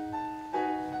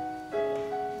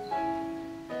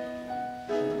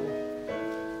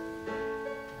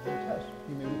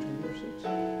 You may return to your seats.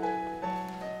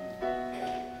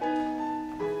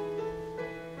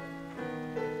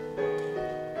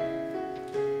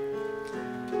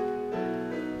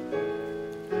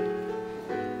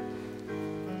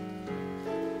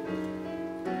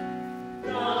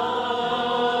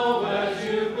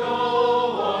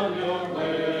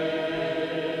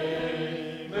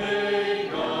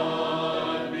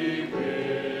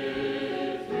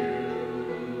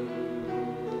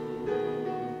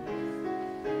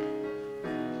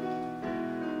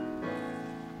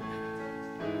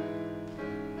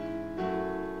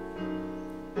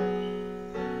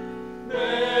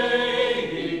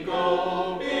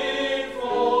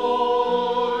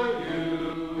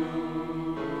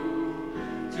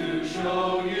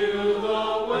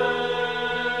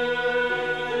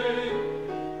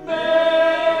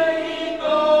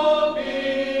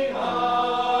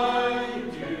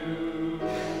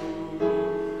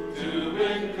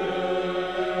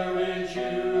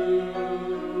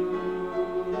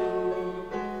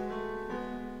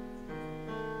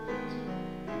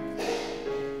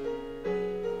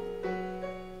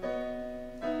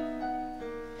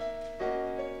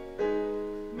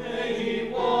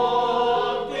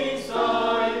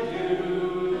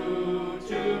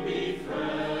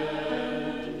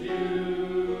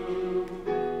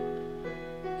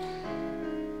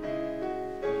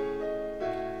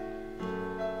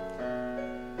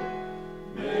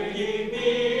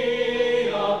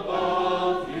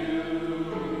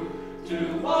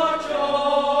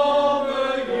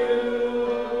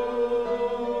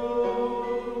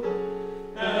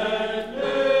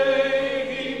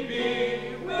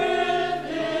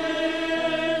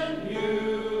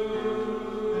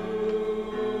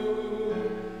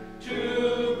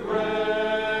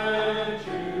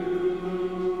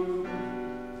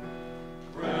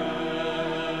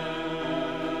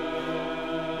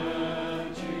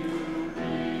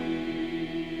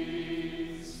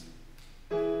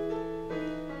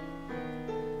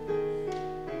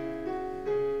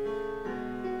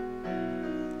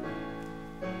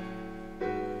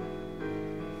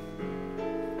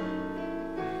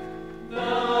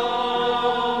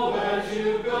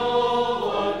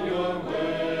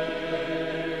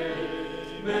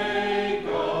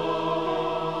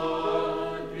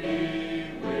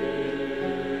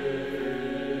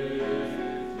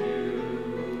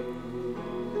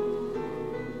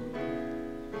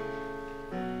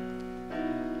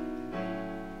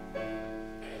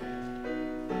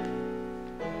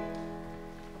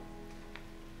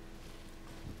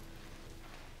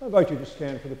 I invite you to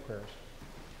stand for the prayers.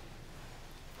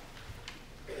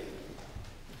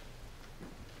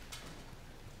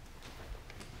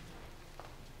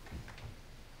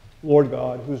 Lord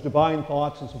God, whose divine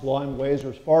thoughts and sublime ways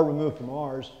are as far removed from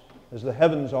ours as the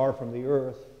heavens are from the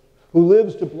earth, who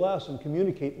lives to bless and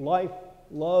communicate life,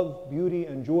 love, beauty,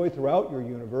 and joy throughout your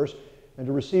universe, and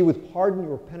to receive with pardon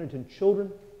your penitent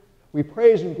children, we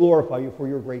praise and glorify you for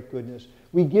your great goodness.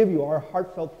 We give you our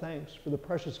heartfelt thanks for the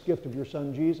precious gift of your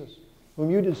Son, Jesus,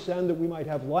 whom you did send that we might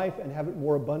have life and have it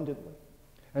more abundantly,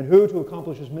 and who, to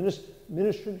accomplish his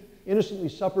ministry, innocently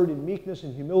suffered in meekness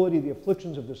and humility the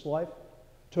afflictions of this life,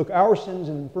 took our sins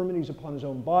and infirmities upon his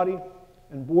own body,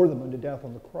 and bore them unto death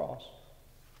on the cross.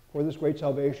 for this great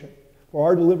salvation, for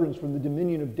our deliverance from the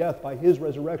dominion of death by his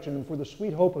resurrection, and for the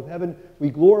sweet hope of heaven, we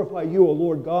glorify you, O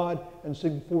Lord God, and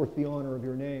sing forth the honor of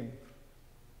your name.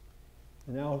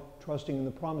 And now, trusting in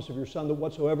the promise of your Son, that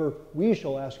whatsoever we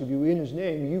shall ask of you in his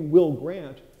name, you will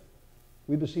grant,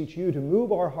 we beseech you to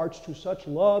move our hearts to such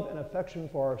love and affection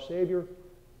for our Savior,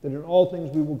 that in all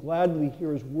things we will gladly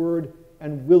hear his word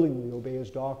and willingly obey his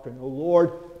doctrine. O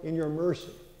Lord, in your mercy,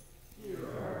 hear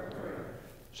our prayer.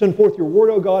 Send forth your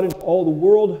word, O God, into all the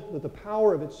world, that the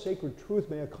power of its sacred truth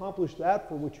may accomplish that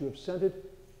for which you have sent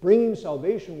it, bringing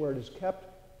salvation where it is kept,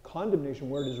 condemnation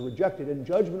where it is rejected, and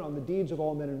judgment on the deeds of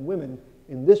all men and women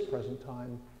in this present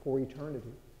time for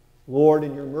eternity. Lord,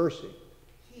 in your mercy,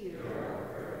 hear our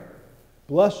prayer.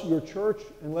 Bless your church,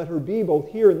 and let her be, both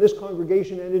here in this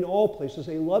congregation and in all places,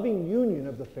 a loving union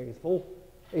of the faithful,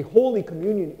 a holy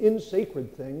communion in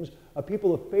sacred things, a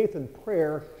people of faith and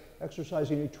prayer,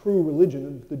 exercising a true religion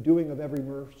and the doing of every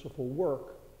merciful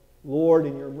work. Lord,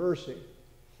 in your mercy,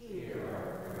 hear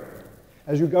our prayer.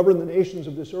 As you govern the nations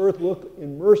of this earth, look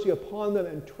in mercy upon them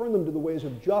and turn them to the ways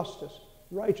of justice,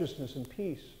 righteousness, and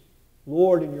peace.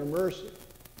 Lord, in your mercy,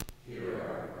 hear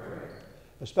our prayer.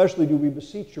 Especially do we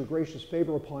beseech your gracious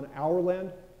favor upon our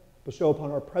land, bestow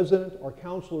upon our president, our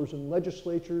counselors and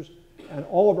legislatures, and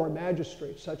all of our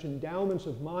magistrates such endowments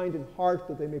of mind and heart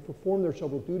that they may perform their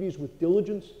several duties with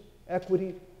diligence,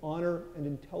 equity, honor, and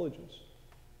intelligence.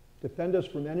 Defend us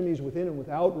from enemies within and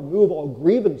without. Remove all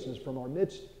grievances from our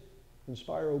midst.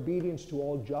 Inspire obedience to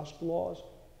all just laws.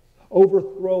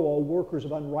 Overthrow all workers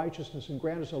of unrighteousness and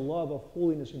grant us a love of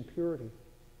holiness and purity.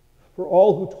 For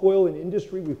all who toil in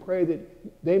industry, we pray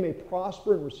that they may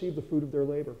prosper and receive the fruit of their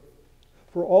labor.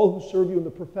 For all who serve you in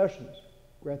the professions,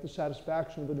 grant the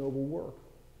satisfaction of a noble work.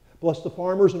 Bless the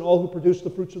farmers and all who produce the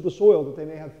fruits of the soil, that they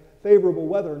may have favorable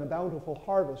weather and a bountiful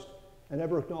harvest, and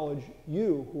ever acknowledge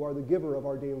you, who are the giver of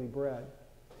our daily bread.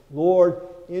 Lord,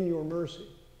 in your mercy,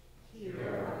 hear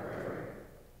our prayer.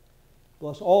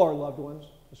 Bless all our loved ones.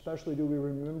 Especially do we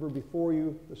remember before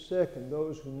you the sick and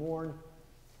those who mourn.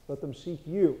 Let them seek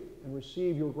you and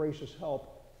receive your gracious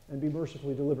help and be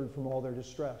mercifully delivered from all their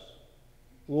distress.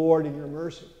 Lord, in your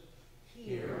mercy,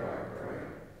 hear our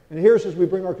prayer. And hear us as we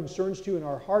bring our concerns to you in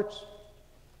our hearts.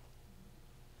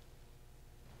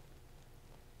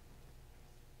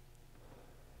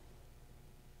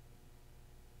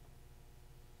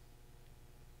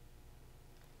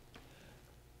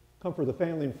 Comfort the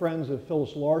family and friends of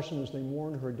Phyllis Larson as they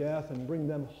mourn her death, and bring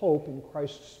them hope in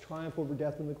Christ's triumph over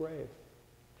death in the grave.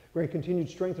 Grant continued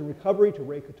strength and recovery to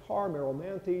Ray Qatar, Merrill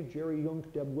Manthe, Jerry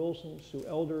Junk, Deb Wilson, Sue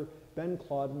Elder, Ben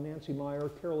Claude, Nancy Meyer,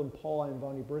 Carolyn Pauli, and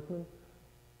Bonnie Brickman.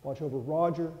 Watch over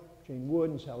Roger, Jane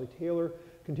Wood, and Sally Taylor.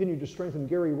 Continue to strengthen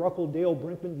Gary Ruckle, Dale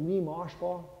Brinkman, Lee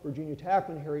Moshbaugh, Virginia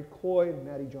Tackman, Harriet Coy, and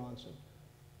Maddie Johnson.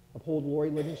 Uphold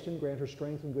Lori Livingston, grant her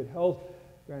strength and good health.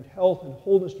 Grant health and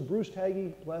wholeness to Bruce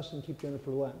Taggy. Bless and keep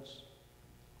Jennifer Lentz.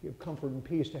 Give comfort and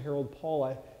peace to Harold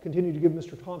Pauli. Continue to give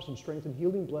Mr. Thompson strength and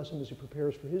healing. Bless him as he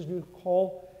prepares for his new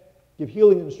call. Give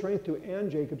healing and strength to Ann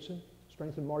Jacobson.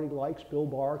 Strengthen Marty Likes, Bill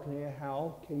Barr, Kanea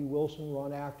Howell, Katie Wilson,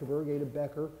 Ron Achterberg, Ada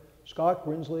Becker, Scott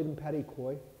Grinslade, and Patty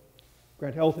Coy.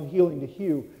 Grant health and healing to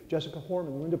Hugh, Jessica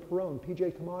Horman, Linda Perrone,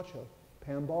 PJ Camacho,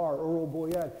 Pam Barr, Earl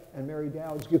Boyette, and Mary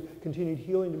Dowds. Give continued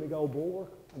healing to Miguel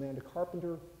Bulwark, Amanda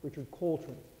Carpenter, Richard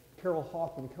Coltrane, Carol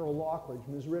Hoffman, Carol Lockridge,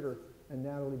 Ms. Ritter, and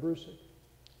Natalie Brusick.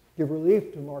 Give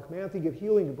relief to Mark Manthe. Give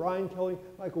healing to Brian Kelly,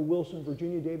 Michael Wilson,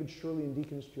 Virginia David, Shirley, and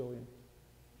Deaconess Jillian.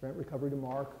 Grant recovery to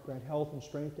Mark. Grant health and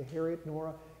strength to Harriet,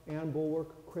 Nora, Ann Bulwark,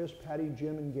 Chris, Patty,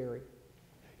 Jim, and Gary.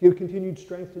 Give continued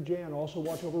strength to Jan. Also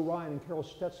watch over Ryan and Carol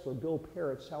Stetzler, Bill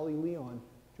Parrott, Sally Leon,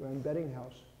 Joanne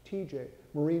Beddinghouse, TJ,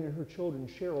 Maureen and her children,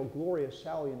 Cheryl, Gloria,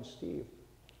 Sally, and Steve.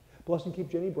 Bless and keep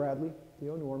Jenny Bradley,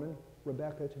 Theo Norman,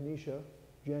 Rebecca, Tanisha,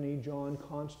 Jenny, John,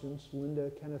 Constance,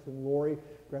 Linda, Kenneth, and Lori.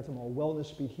 Grant them all wellness,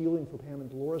 speed, healing for Pam and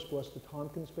Dolores. Bless the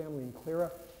Tompkins family and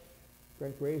Clara.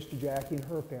 Grant grace to Jackie and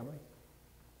her family.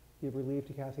 Give relief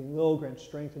to Kathy and Lil. Grant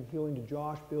strength and healing to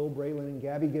Josh, Bill, Braylon, and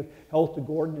Gabby. Give health to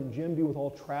Gordon and Jim. Be with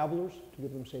all travelers to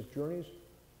give them safe journeys.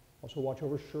 Also watch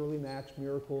over Shirley, Max,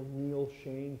 Miracle, Neil,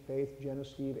 Shane, Faith, Jenna,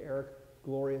 Steve, Eric,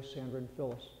 Gloria, Sandra, and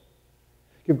Phyllis.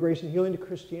 Give grace and healing to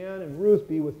Christiane and Ruth.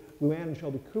 Be with Luann and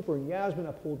Shelby Cooper and Yasmin.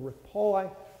 Uphold Rick Pauli.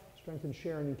 Strengthen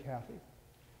Sharon and Kathy.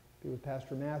 Be with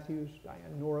Pastor Matthews,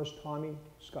 Diane Norris, Tommy,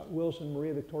 Scott Wilson,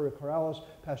 Maria Victoria Corrales,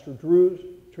 Pastor Drews,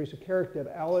 Teresa Carrick,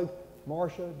 Deb Alleg,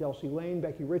 Marcia, Delcy Lane,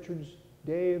 Becky Richards,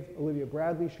 Dave, Olivia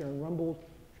Bradley, Sharon Rumbold,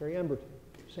 Sherry Emberton,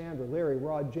 Sandra, Larry,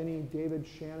 Rod, Jenny, David,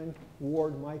 Shannon,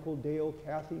 Ward, Michael, Dale,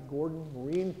 Kathy, Gordon,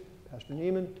 Maureen, Pastor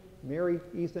Neiman, Mary,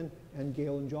 Ethan, and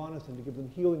Gail and Jonathan, to give them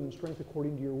healing and strength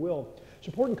according to your will.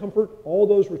 Support and comfort all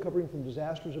those recovering from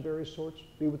disasters of various sorts.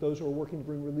 Be with those who are working to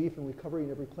bring relief and recovery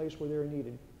in every place where they are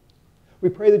needed. We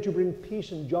pray that you bring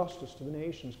peace and justice to the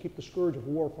nations. Keep the scourge of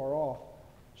war far off.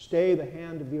 Stay the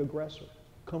hand of the aggressor.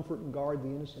 Comfort and guard the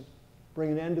innocent.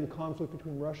 Bring an end to the conflict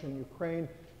between Russia and Ukraine.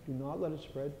 Do not let it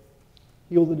spread.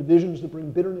 Heal the divisions that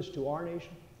bring bitterness to our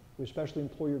nation. We especially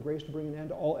implore your grace to bring an end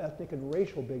to all ethnic and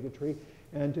racial bigotry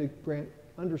and to grant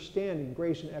understanding,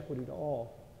 grace, and equity to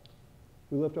all.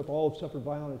 We lift up all who have suffered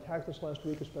violent attack this last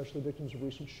week, especially victims of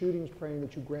recent shootings, praying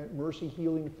that you grant mercy,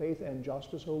 healing, faith, and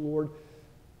justice, O Lord.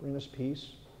 Bring us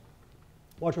peace.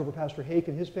 Watch over Pastor Hake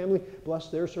and his family. Bless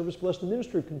their service. Bless the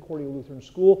ministry of Concordia Lutheran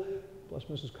School. Bless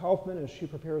Mrs. Kaufman as she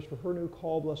prepares for her new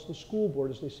call. Bless the school board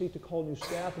as they seek to call new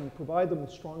staff and provide them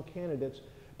with strong candidates.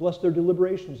 Bless their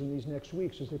deliberations in these next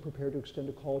weeks as they prepare to extend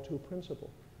a call to a principal.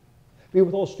 Be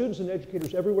with all students and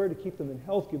educators everywhere to keep them in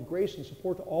health. Give grace and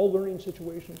support to all learning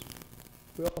situations.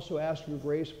 We also ask your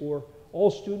grace for all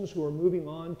students who are moving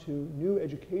on to new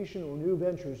education or new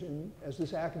ventures as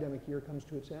this academic year comes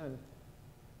to its end.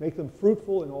 Make them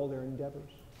fruitful in all their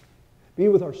endeavors. Be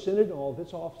with our synod and all of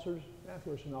its officers,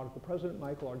 Matthew, our synodical president,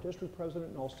 Michael, our district president,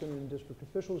 and all synod and district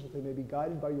officials, that they may be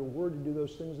guided by your word to do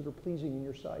those things that are pleasing in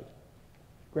your sight.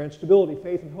 Grant stability,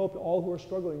 faith, and hope to all who are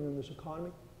struggling in this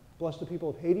economy. Bless the people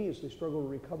of Haiti as they struggle to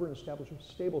recover and establish a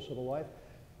stable civil life.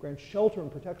 Grant shelter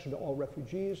and protection to all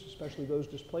refugees, especially those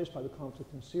displaced by the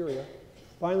conflict in Syria.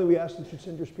 Finally, we ask that you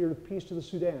send your spirit of peace to the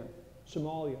Sudan,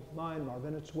 Somalia, Myanmar,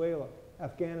 Venezuela,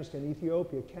 Afghanistan,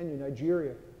 Ethiopia, Kenya,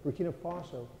 Nigeria, Burkina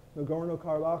Faso,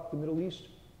 Nagorno-Karabakh, the Middle East,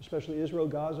 especially Israel,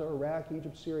 Gaza, Iraq,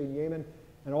 Egypt, Syria, and Yemen,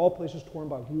 and all places torn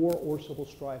by war or civil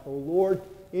strife. O Lord,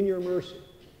 in your mercy,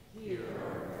 hear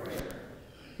our prayer.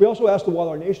 We also ask that while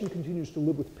our nation continues to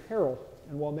live with peril,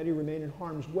 and while many remain in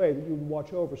harm's way, that you would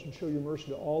watch over us and show your mercy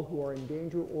to all who are in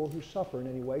danger or who suffer in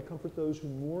any way. Comfort those who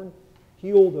mourn,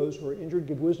 heal those who are injured,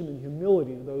 give wisdom and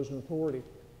humility to those in authority.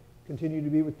 Continue to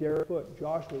be with Derek Foote,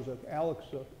 Joshua Zook, Alex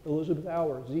Zook, Elizabeth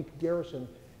Auer, Zeke Garrison,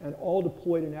 and all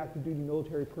deployed and active duty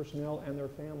military personnel and their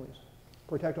families.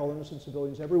 Protect all innocent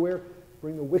civilians everywhere.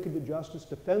 Bring the wicked to justice.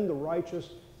 Defend the righteous.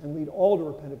 And lead all to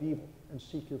repent of evil and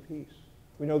seek your peace.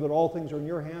 We know that all things are in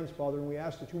your hands, Father, and we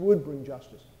ask that you would bring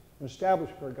justice and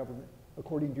establish our government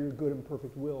according to your good and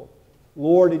perfect will.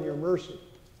 Lord, in your mercy.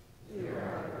 Hear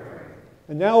our prayer.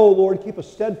 And now, O Lord, keep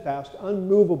us steadfast,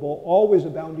 unmovable, always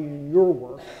abounding in your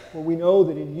work, for we know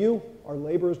that in you our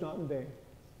labor is not in vain.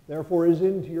 Therefore, it is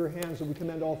into your hands that we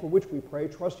commend all for which we pray,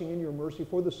 trusting in your mercy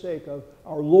for the sake of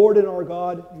our Lord and our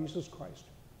God, Jesus Christ,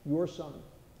 your Son,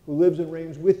 who lives and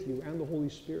reigns with you and the Holy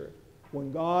Spirit,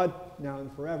 one God, now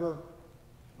and forever.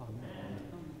 Amen.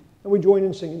 And we join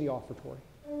in singing the offertory.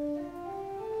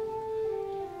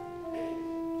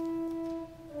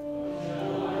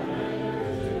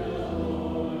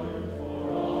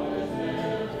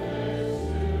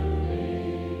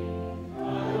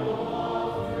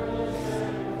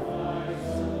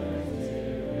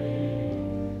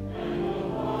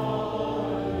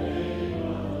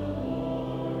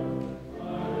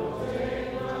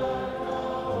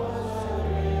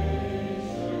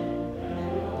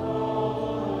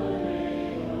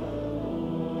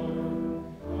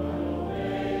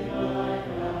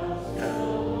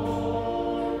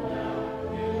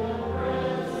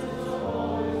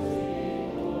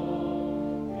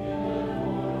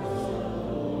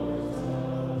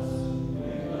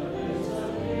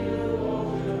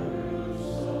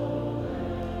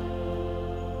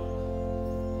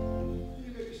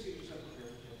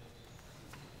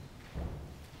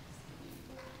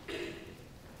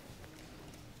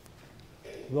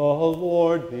 The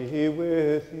Lord be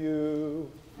with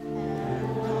you.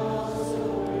 And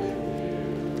also with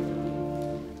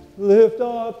you. Lift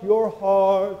up your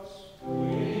hearts.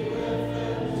 We lift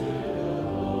them to the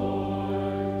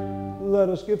Lord. Let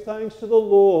us give thanks to the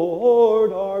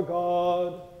Lord our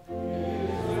God. It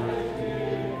is right to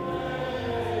give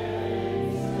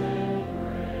thanks and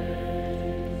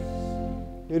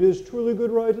praise. It is truly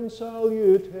good, right, and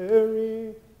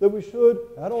salutary that we should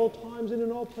at all times and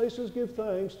in all places give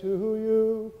thanks to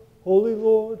you, Holy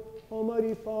Lord,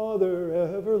 Almighty Father,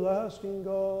 everlasting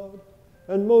God.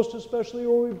 And most especially are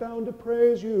we bound to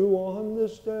praise you on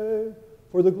this day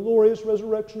for the glorious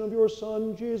resurrection of your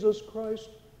Son, Jesus Christ,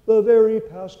 the very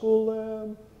Paschal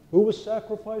Lamb, who was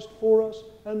sacrificed for us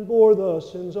and bore the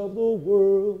sins of the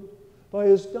world. By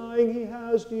his dying he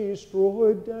has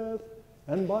destroyed death,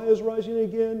 and by his rising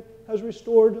again has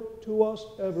restored to us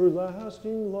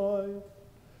everlasting life.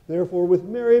 Therefore, with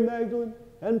Mary Magdalene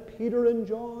and Peter and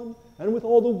John, and with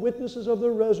all the witnesses of the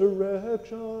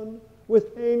resurrection,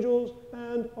 with angels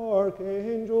and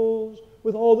archangels,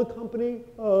 with all the company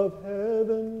of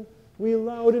heaven, we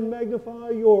loud and magnify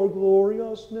your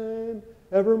glorious name,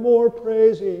 evermore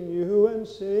praising you and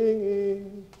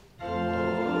singing.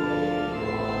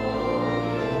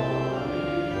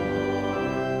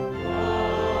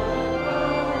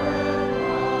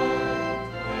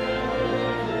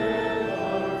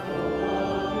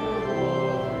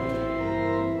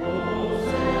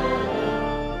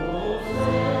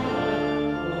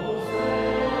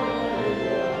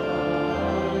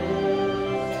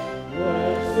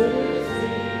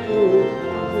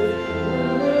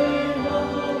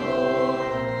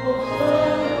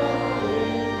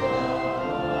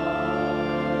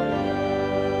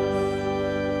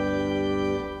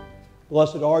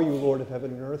 Blessed are you, Lord of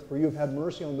heaven and earth, for you have had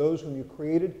mercy on those whom you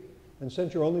created and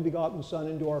sent your only begotten Son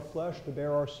into our flesh to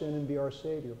bear our sin and be our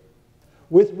Savior.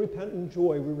 With repentant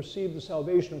joy, we receive the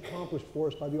salvation accomplished for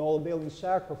us by the all-availing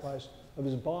sacrifice of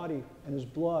his body and his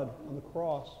blood on the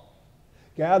cross.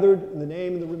 Gathered in the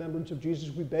name and the remembrance of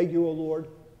Jesus, we beg you, O Lord,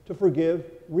 to forgive,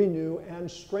 renew,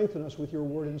 and strengthen us with your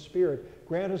word and spirit.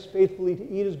 Grant us faithfully to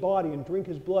eat his body and drink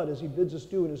his blood as he bids us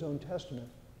do in his own testament.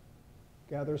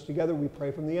 Gather us together, we pray,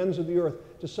 from the ends of the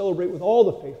earth to celebrate with all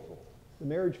the faithful the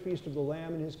marriage feast of the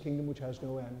Lamb in his kingdom which has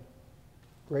no end.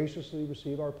 Graciously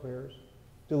receive our prayers.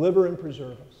 Deliver and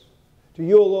preserve us. To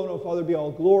you alone, O Father, be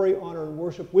all glory, honor, and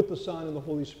worship with the Son and the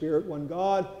Holy Spirit, one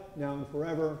God, now and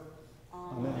forever.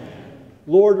 Amen.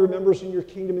 Lord, remember us in your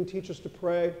kingdom and teach us to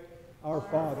pray. Our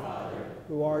Father,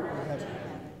 who art in heaven,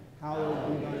 hallowed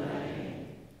be thy name.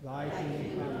 Thy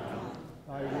kingdom come,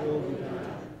 thy will be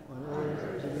done, on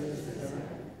earth as it is in heaven.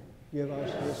 Give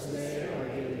us this day our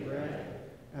daily bread,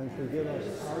 and forgive us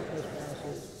our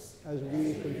trespasses, as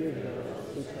we forgive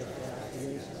those who trespass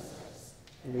against us.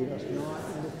 Lead us not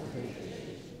into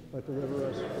temptation, but deliver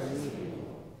us from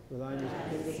evil. For thine is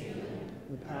the kingdom,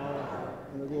 and the power,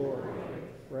 and the glory,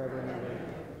 forever and ever.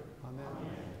 Amen.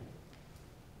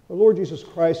 Our Lord Jesus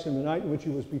Christ, in the night in which he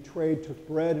was betrayed, took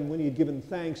bread, and when he had given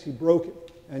thanks, he broke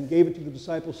it and gave it to the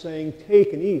disciples, saying,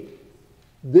 "Take and eat.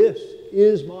 This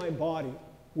is my body,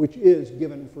 which is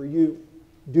given for you.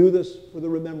 Do this for the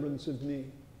remembrance of me."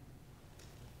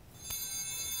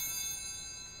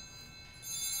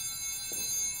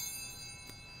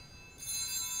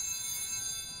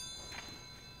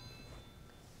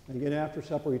 And again, after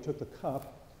supper, he took the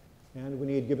cup, and when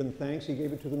he had given thanks, he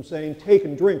gave it to them, saying, "Take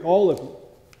and drink, all of you.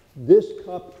 This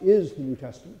cup is the New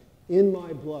Testament, in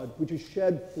my blood, which is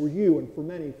shed for you and for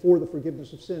many for the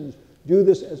forgiveness of sins. Do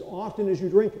this as often as you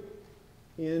drink it,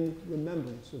 in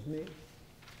remembrance of me."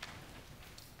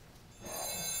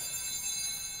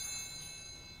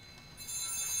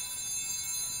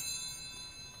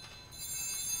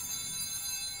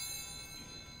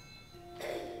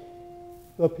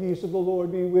 The peace of the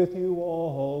Lord be with you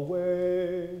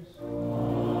always.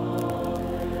 Amen.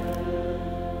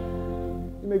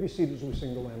 You may be seated as we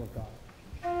sing the Lamb of God.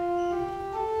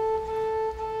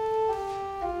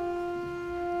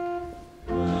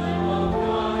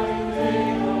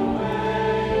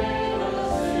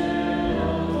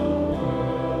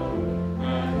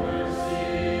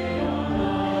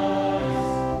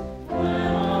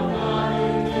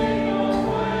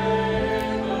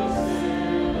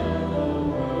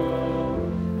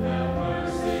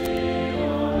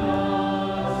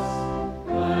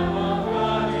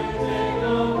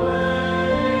 Away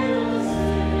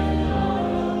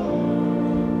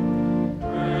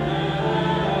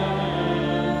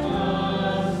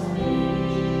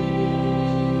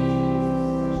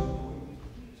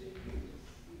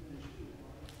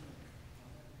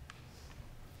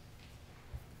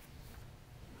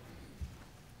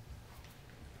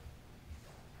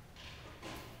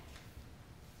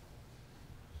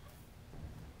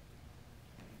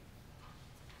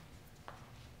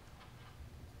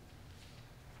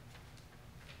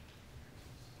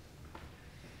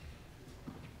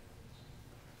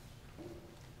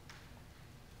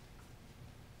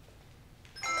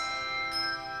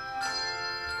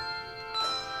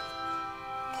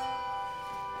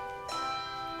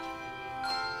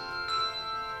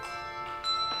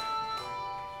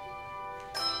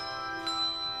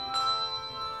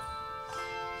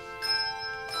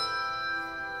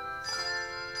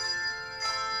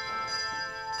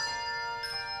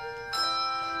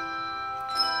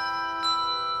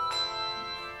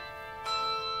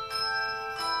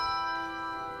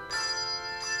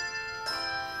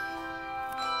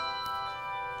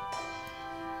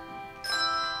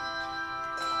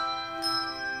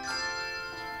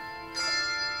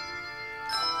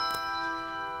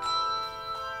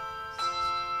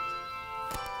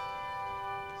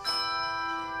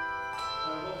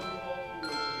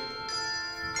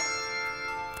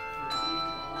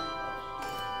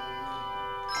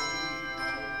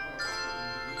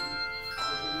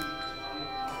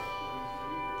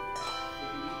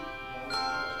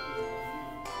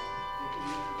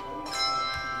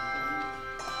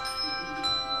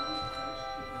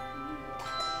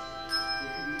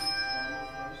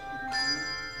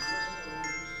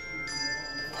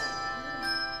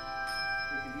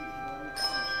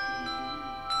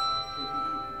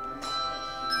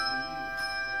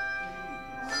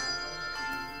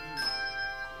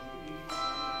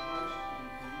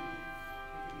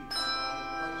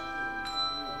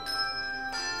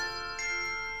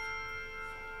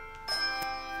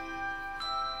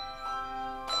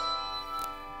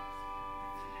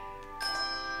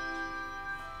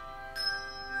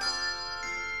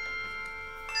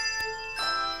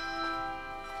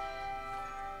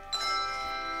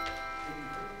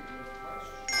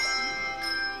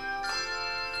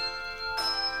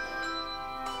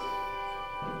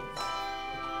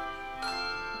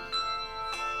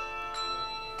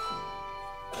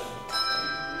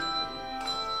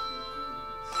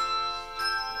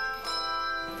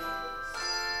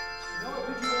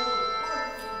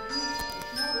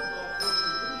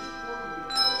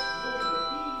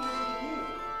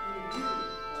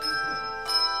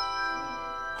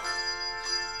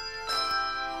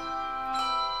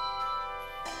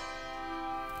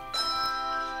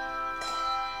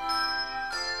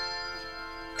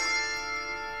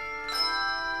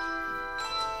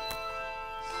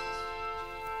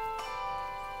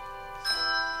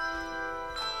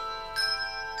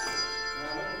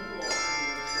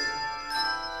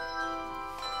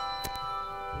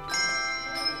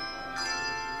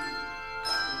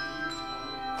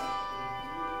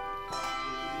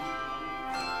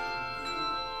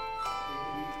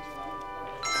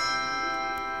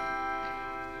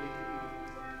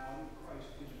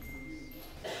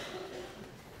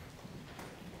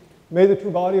May the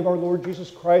true body of our Lord Jesus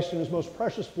Christ and his most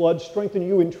precious blood strengthen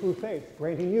you in true faith,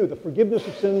 granting you the forgiveness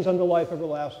of sins unto life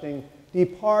everlasting.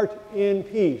 Depart in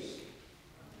peace.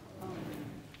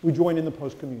 We join in the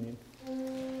post-communion.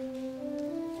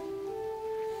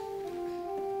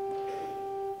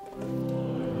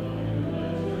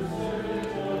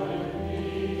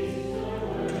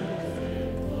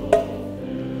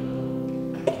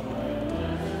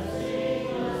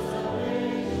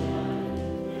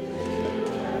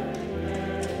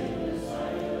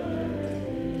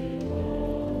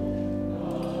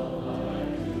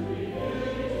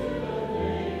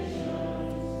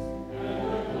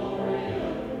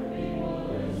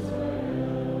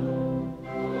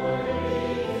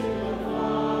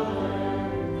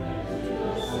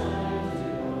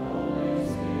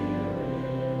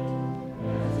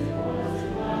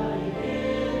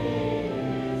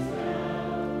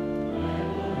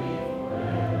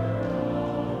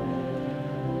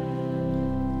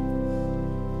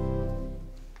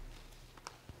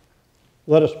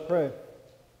 Let us pray.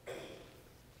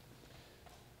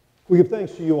 We give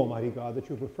thanks to you, Almighty God, that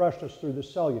you have refreshed us through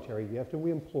this salutary gift, and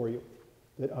we implore you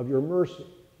that of your mercy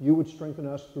you would strengthen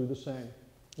us through the same,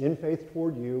 in faith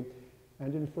toward you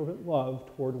and in fervent love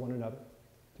toward one another.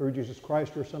 Through Jesus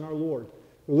Christ, your Son, our Lord,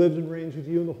 who lives and reigns with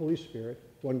you in the Holy Spirit,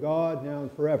 one God, now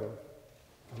and forever.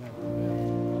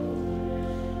 Amen.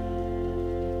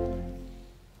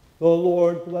 The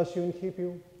Lord bless you and keep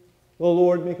you. The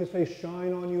Lord make his face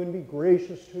shine on you and be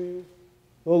gracious to you.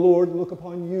 The Lord look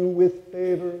upon you with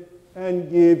favor and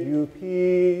give you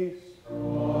peace.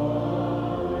 Amen.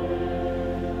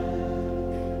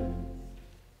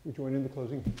 We join in the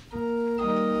closing.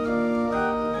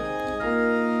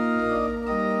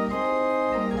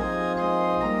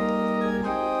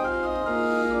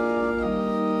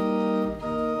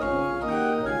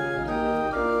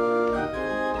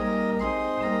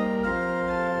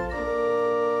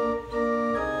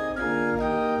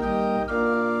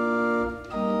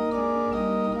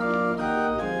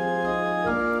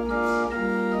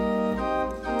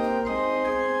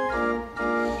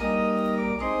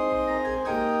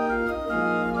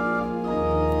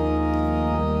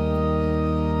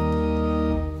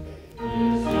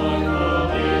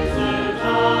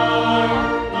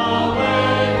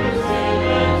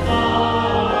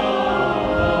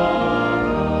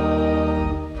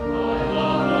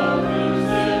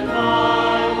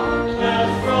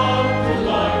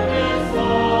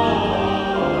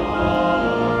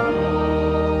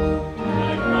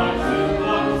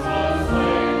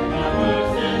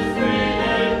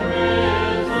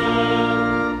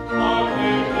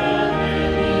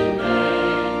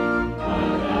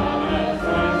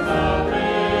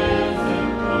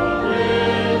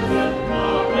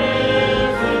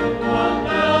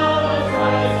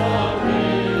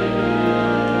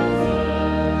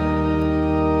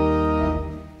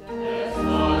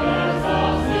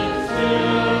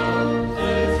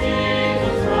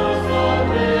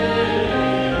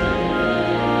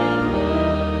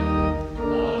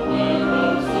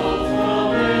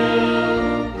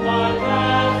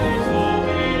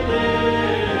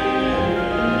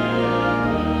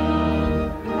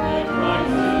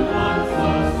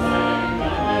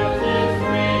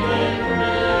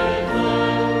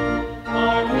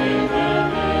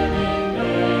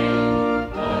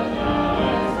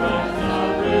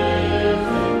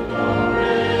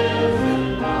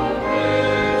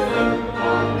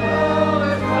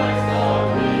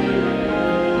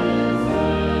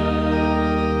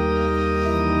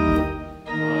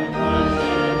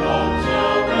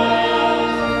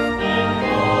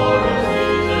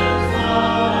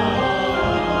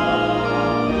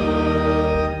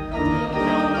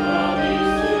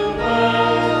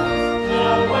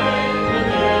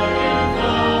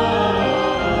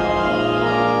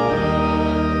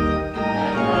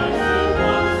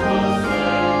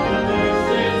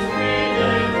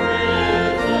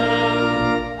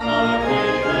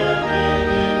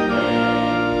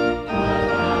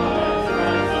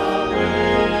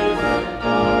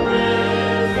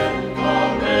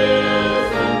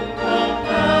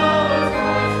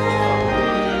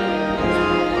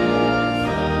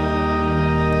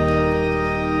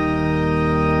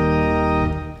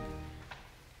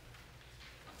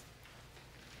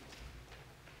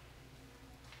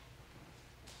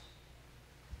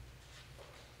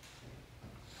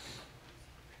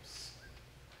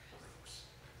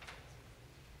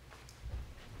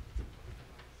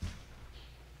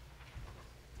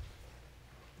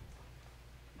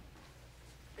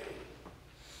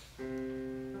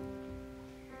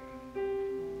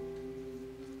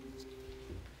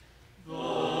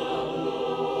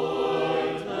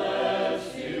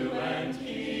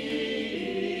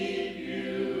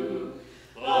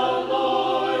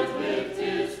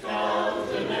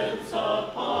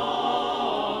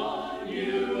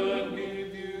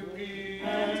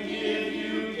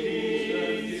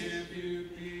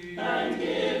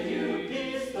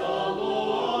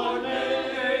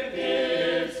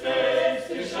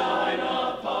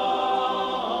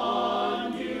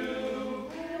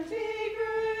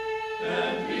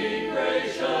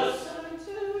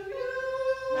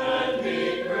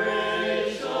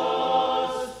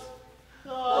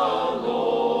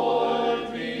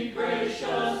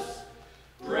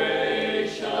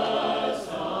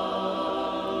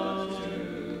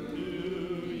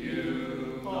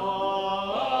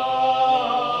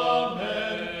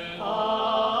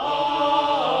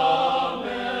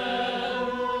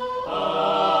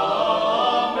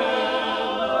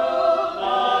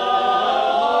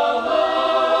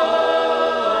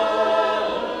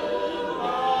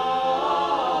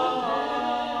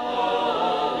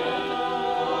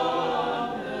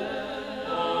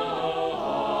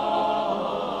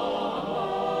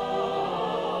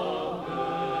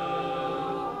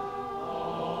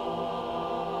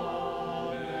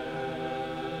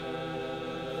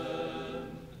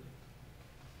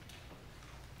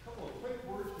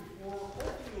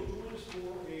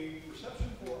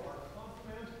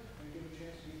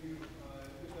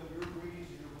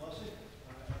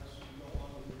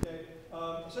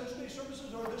 Ascension Day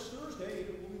services are this Thursday.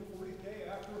 It will be the 40th day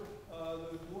after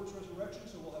the Lord's resurrection,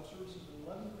 so we'll have services at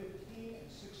 11:15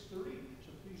 and 6:30.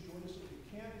 So please join us if you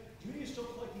can. Judy is still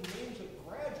collecting names of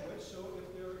graduates, so if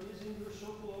there is in your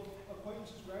circle of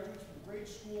acquaintances graduates from grade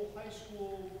school, high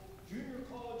school, junior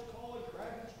college,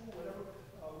 graduate school, whatever,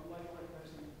 we'd like to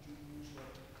recognize them. Judy do so.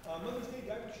 Mother's Day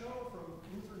diaper shower from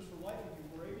Lutherans for Life. If you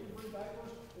were able to bring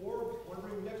diapers or want to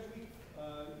bring them next week,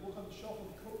 look on the shelf of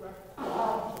the coat rack.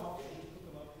 So just put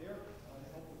them up there to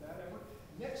help with that effort.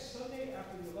 Next Sunday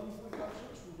after the 11:45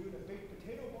 service, we're doing a baked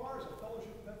potato bar as a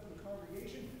fellowship event for the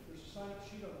congregation. There's a sign-up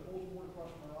sheet on the bulletin board across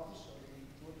from our office, so you can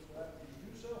join us for that if you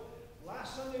do so.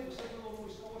 Last Sunday was Central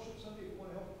Illinois Scholarship Sunday. If you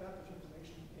want to help with that, there's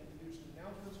information and to do some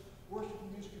announcements. Worship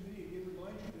and Music Committee again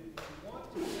remind you that if you want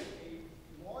to get a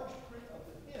large print of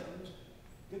the hymns,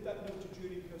 get that note to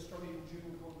Judy, because starting in June,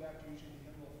 we're going back to using the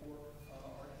hymnal for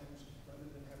our hymns rather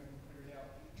than having them printed out.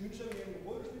 June 7th,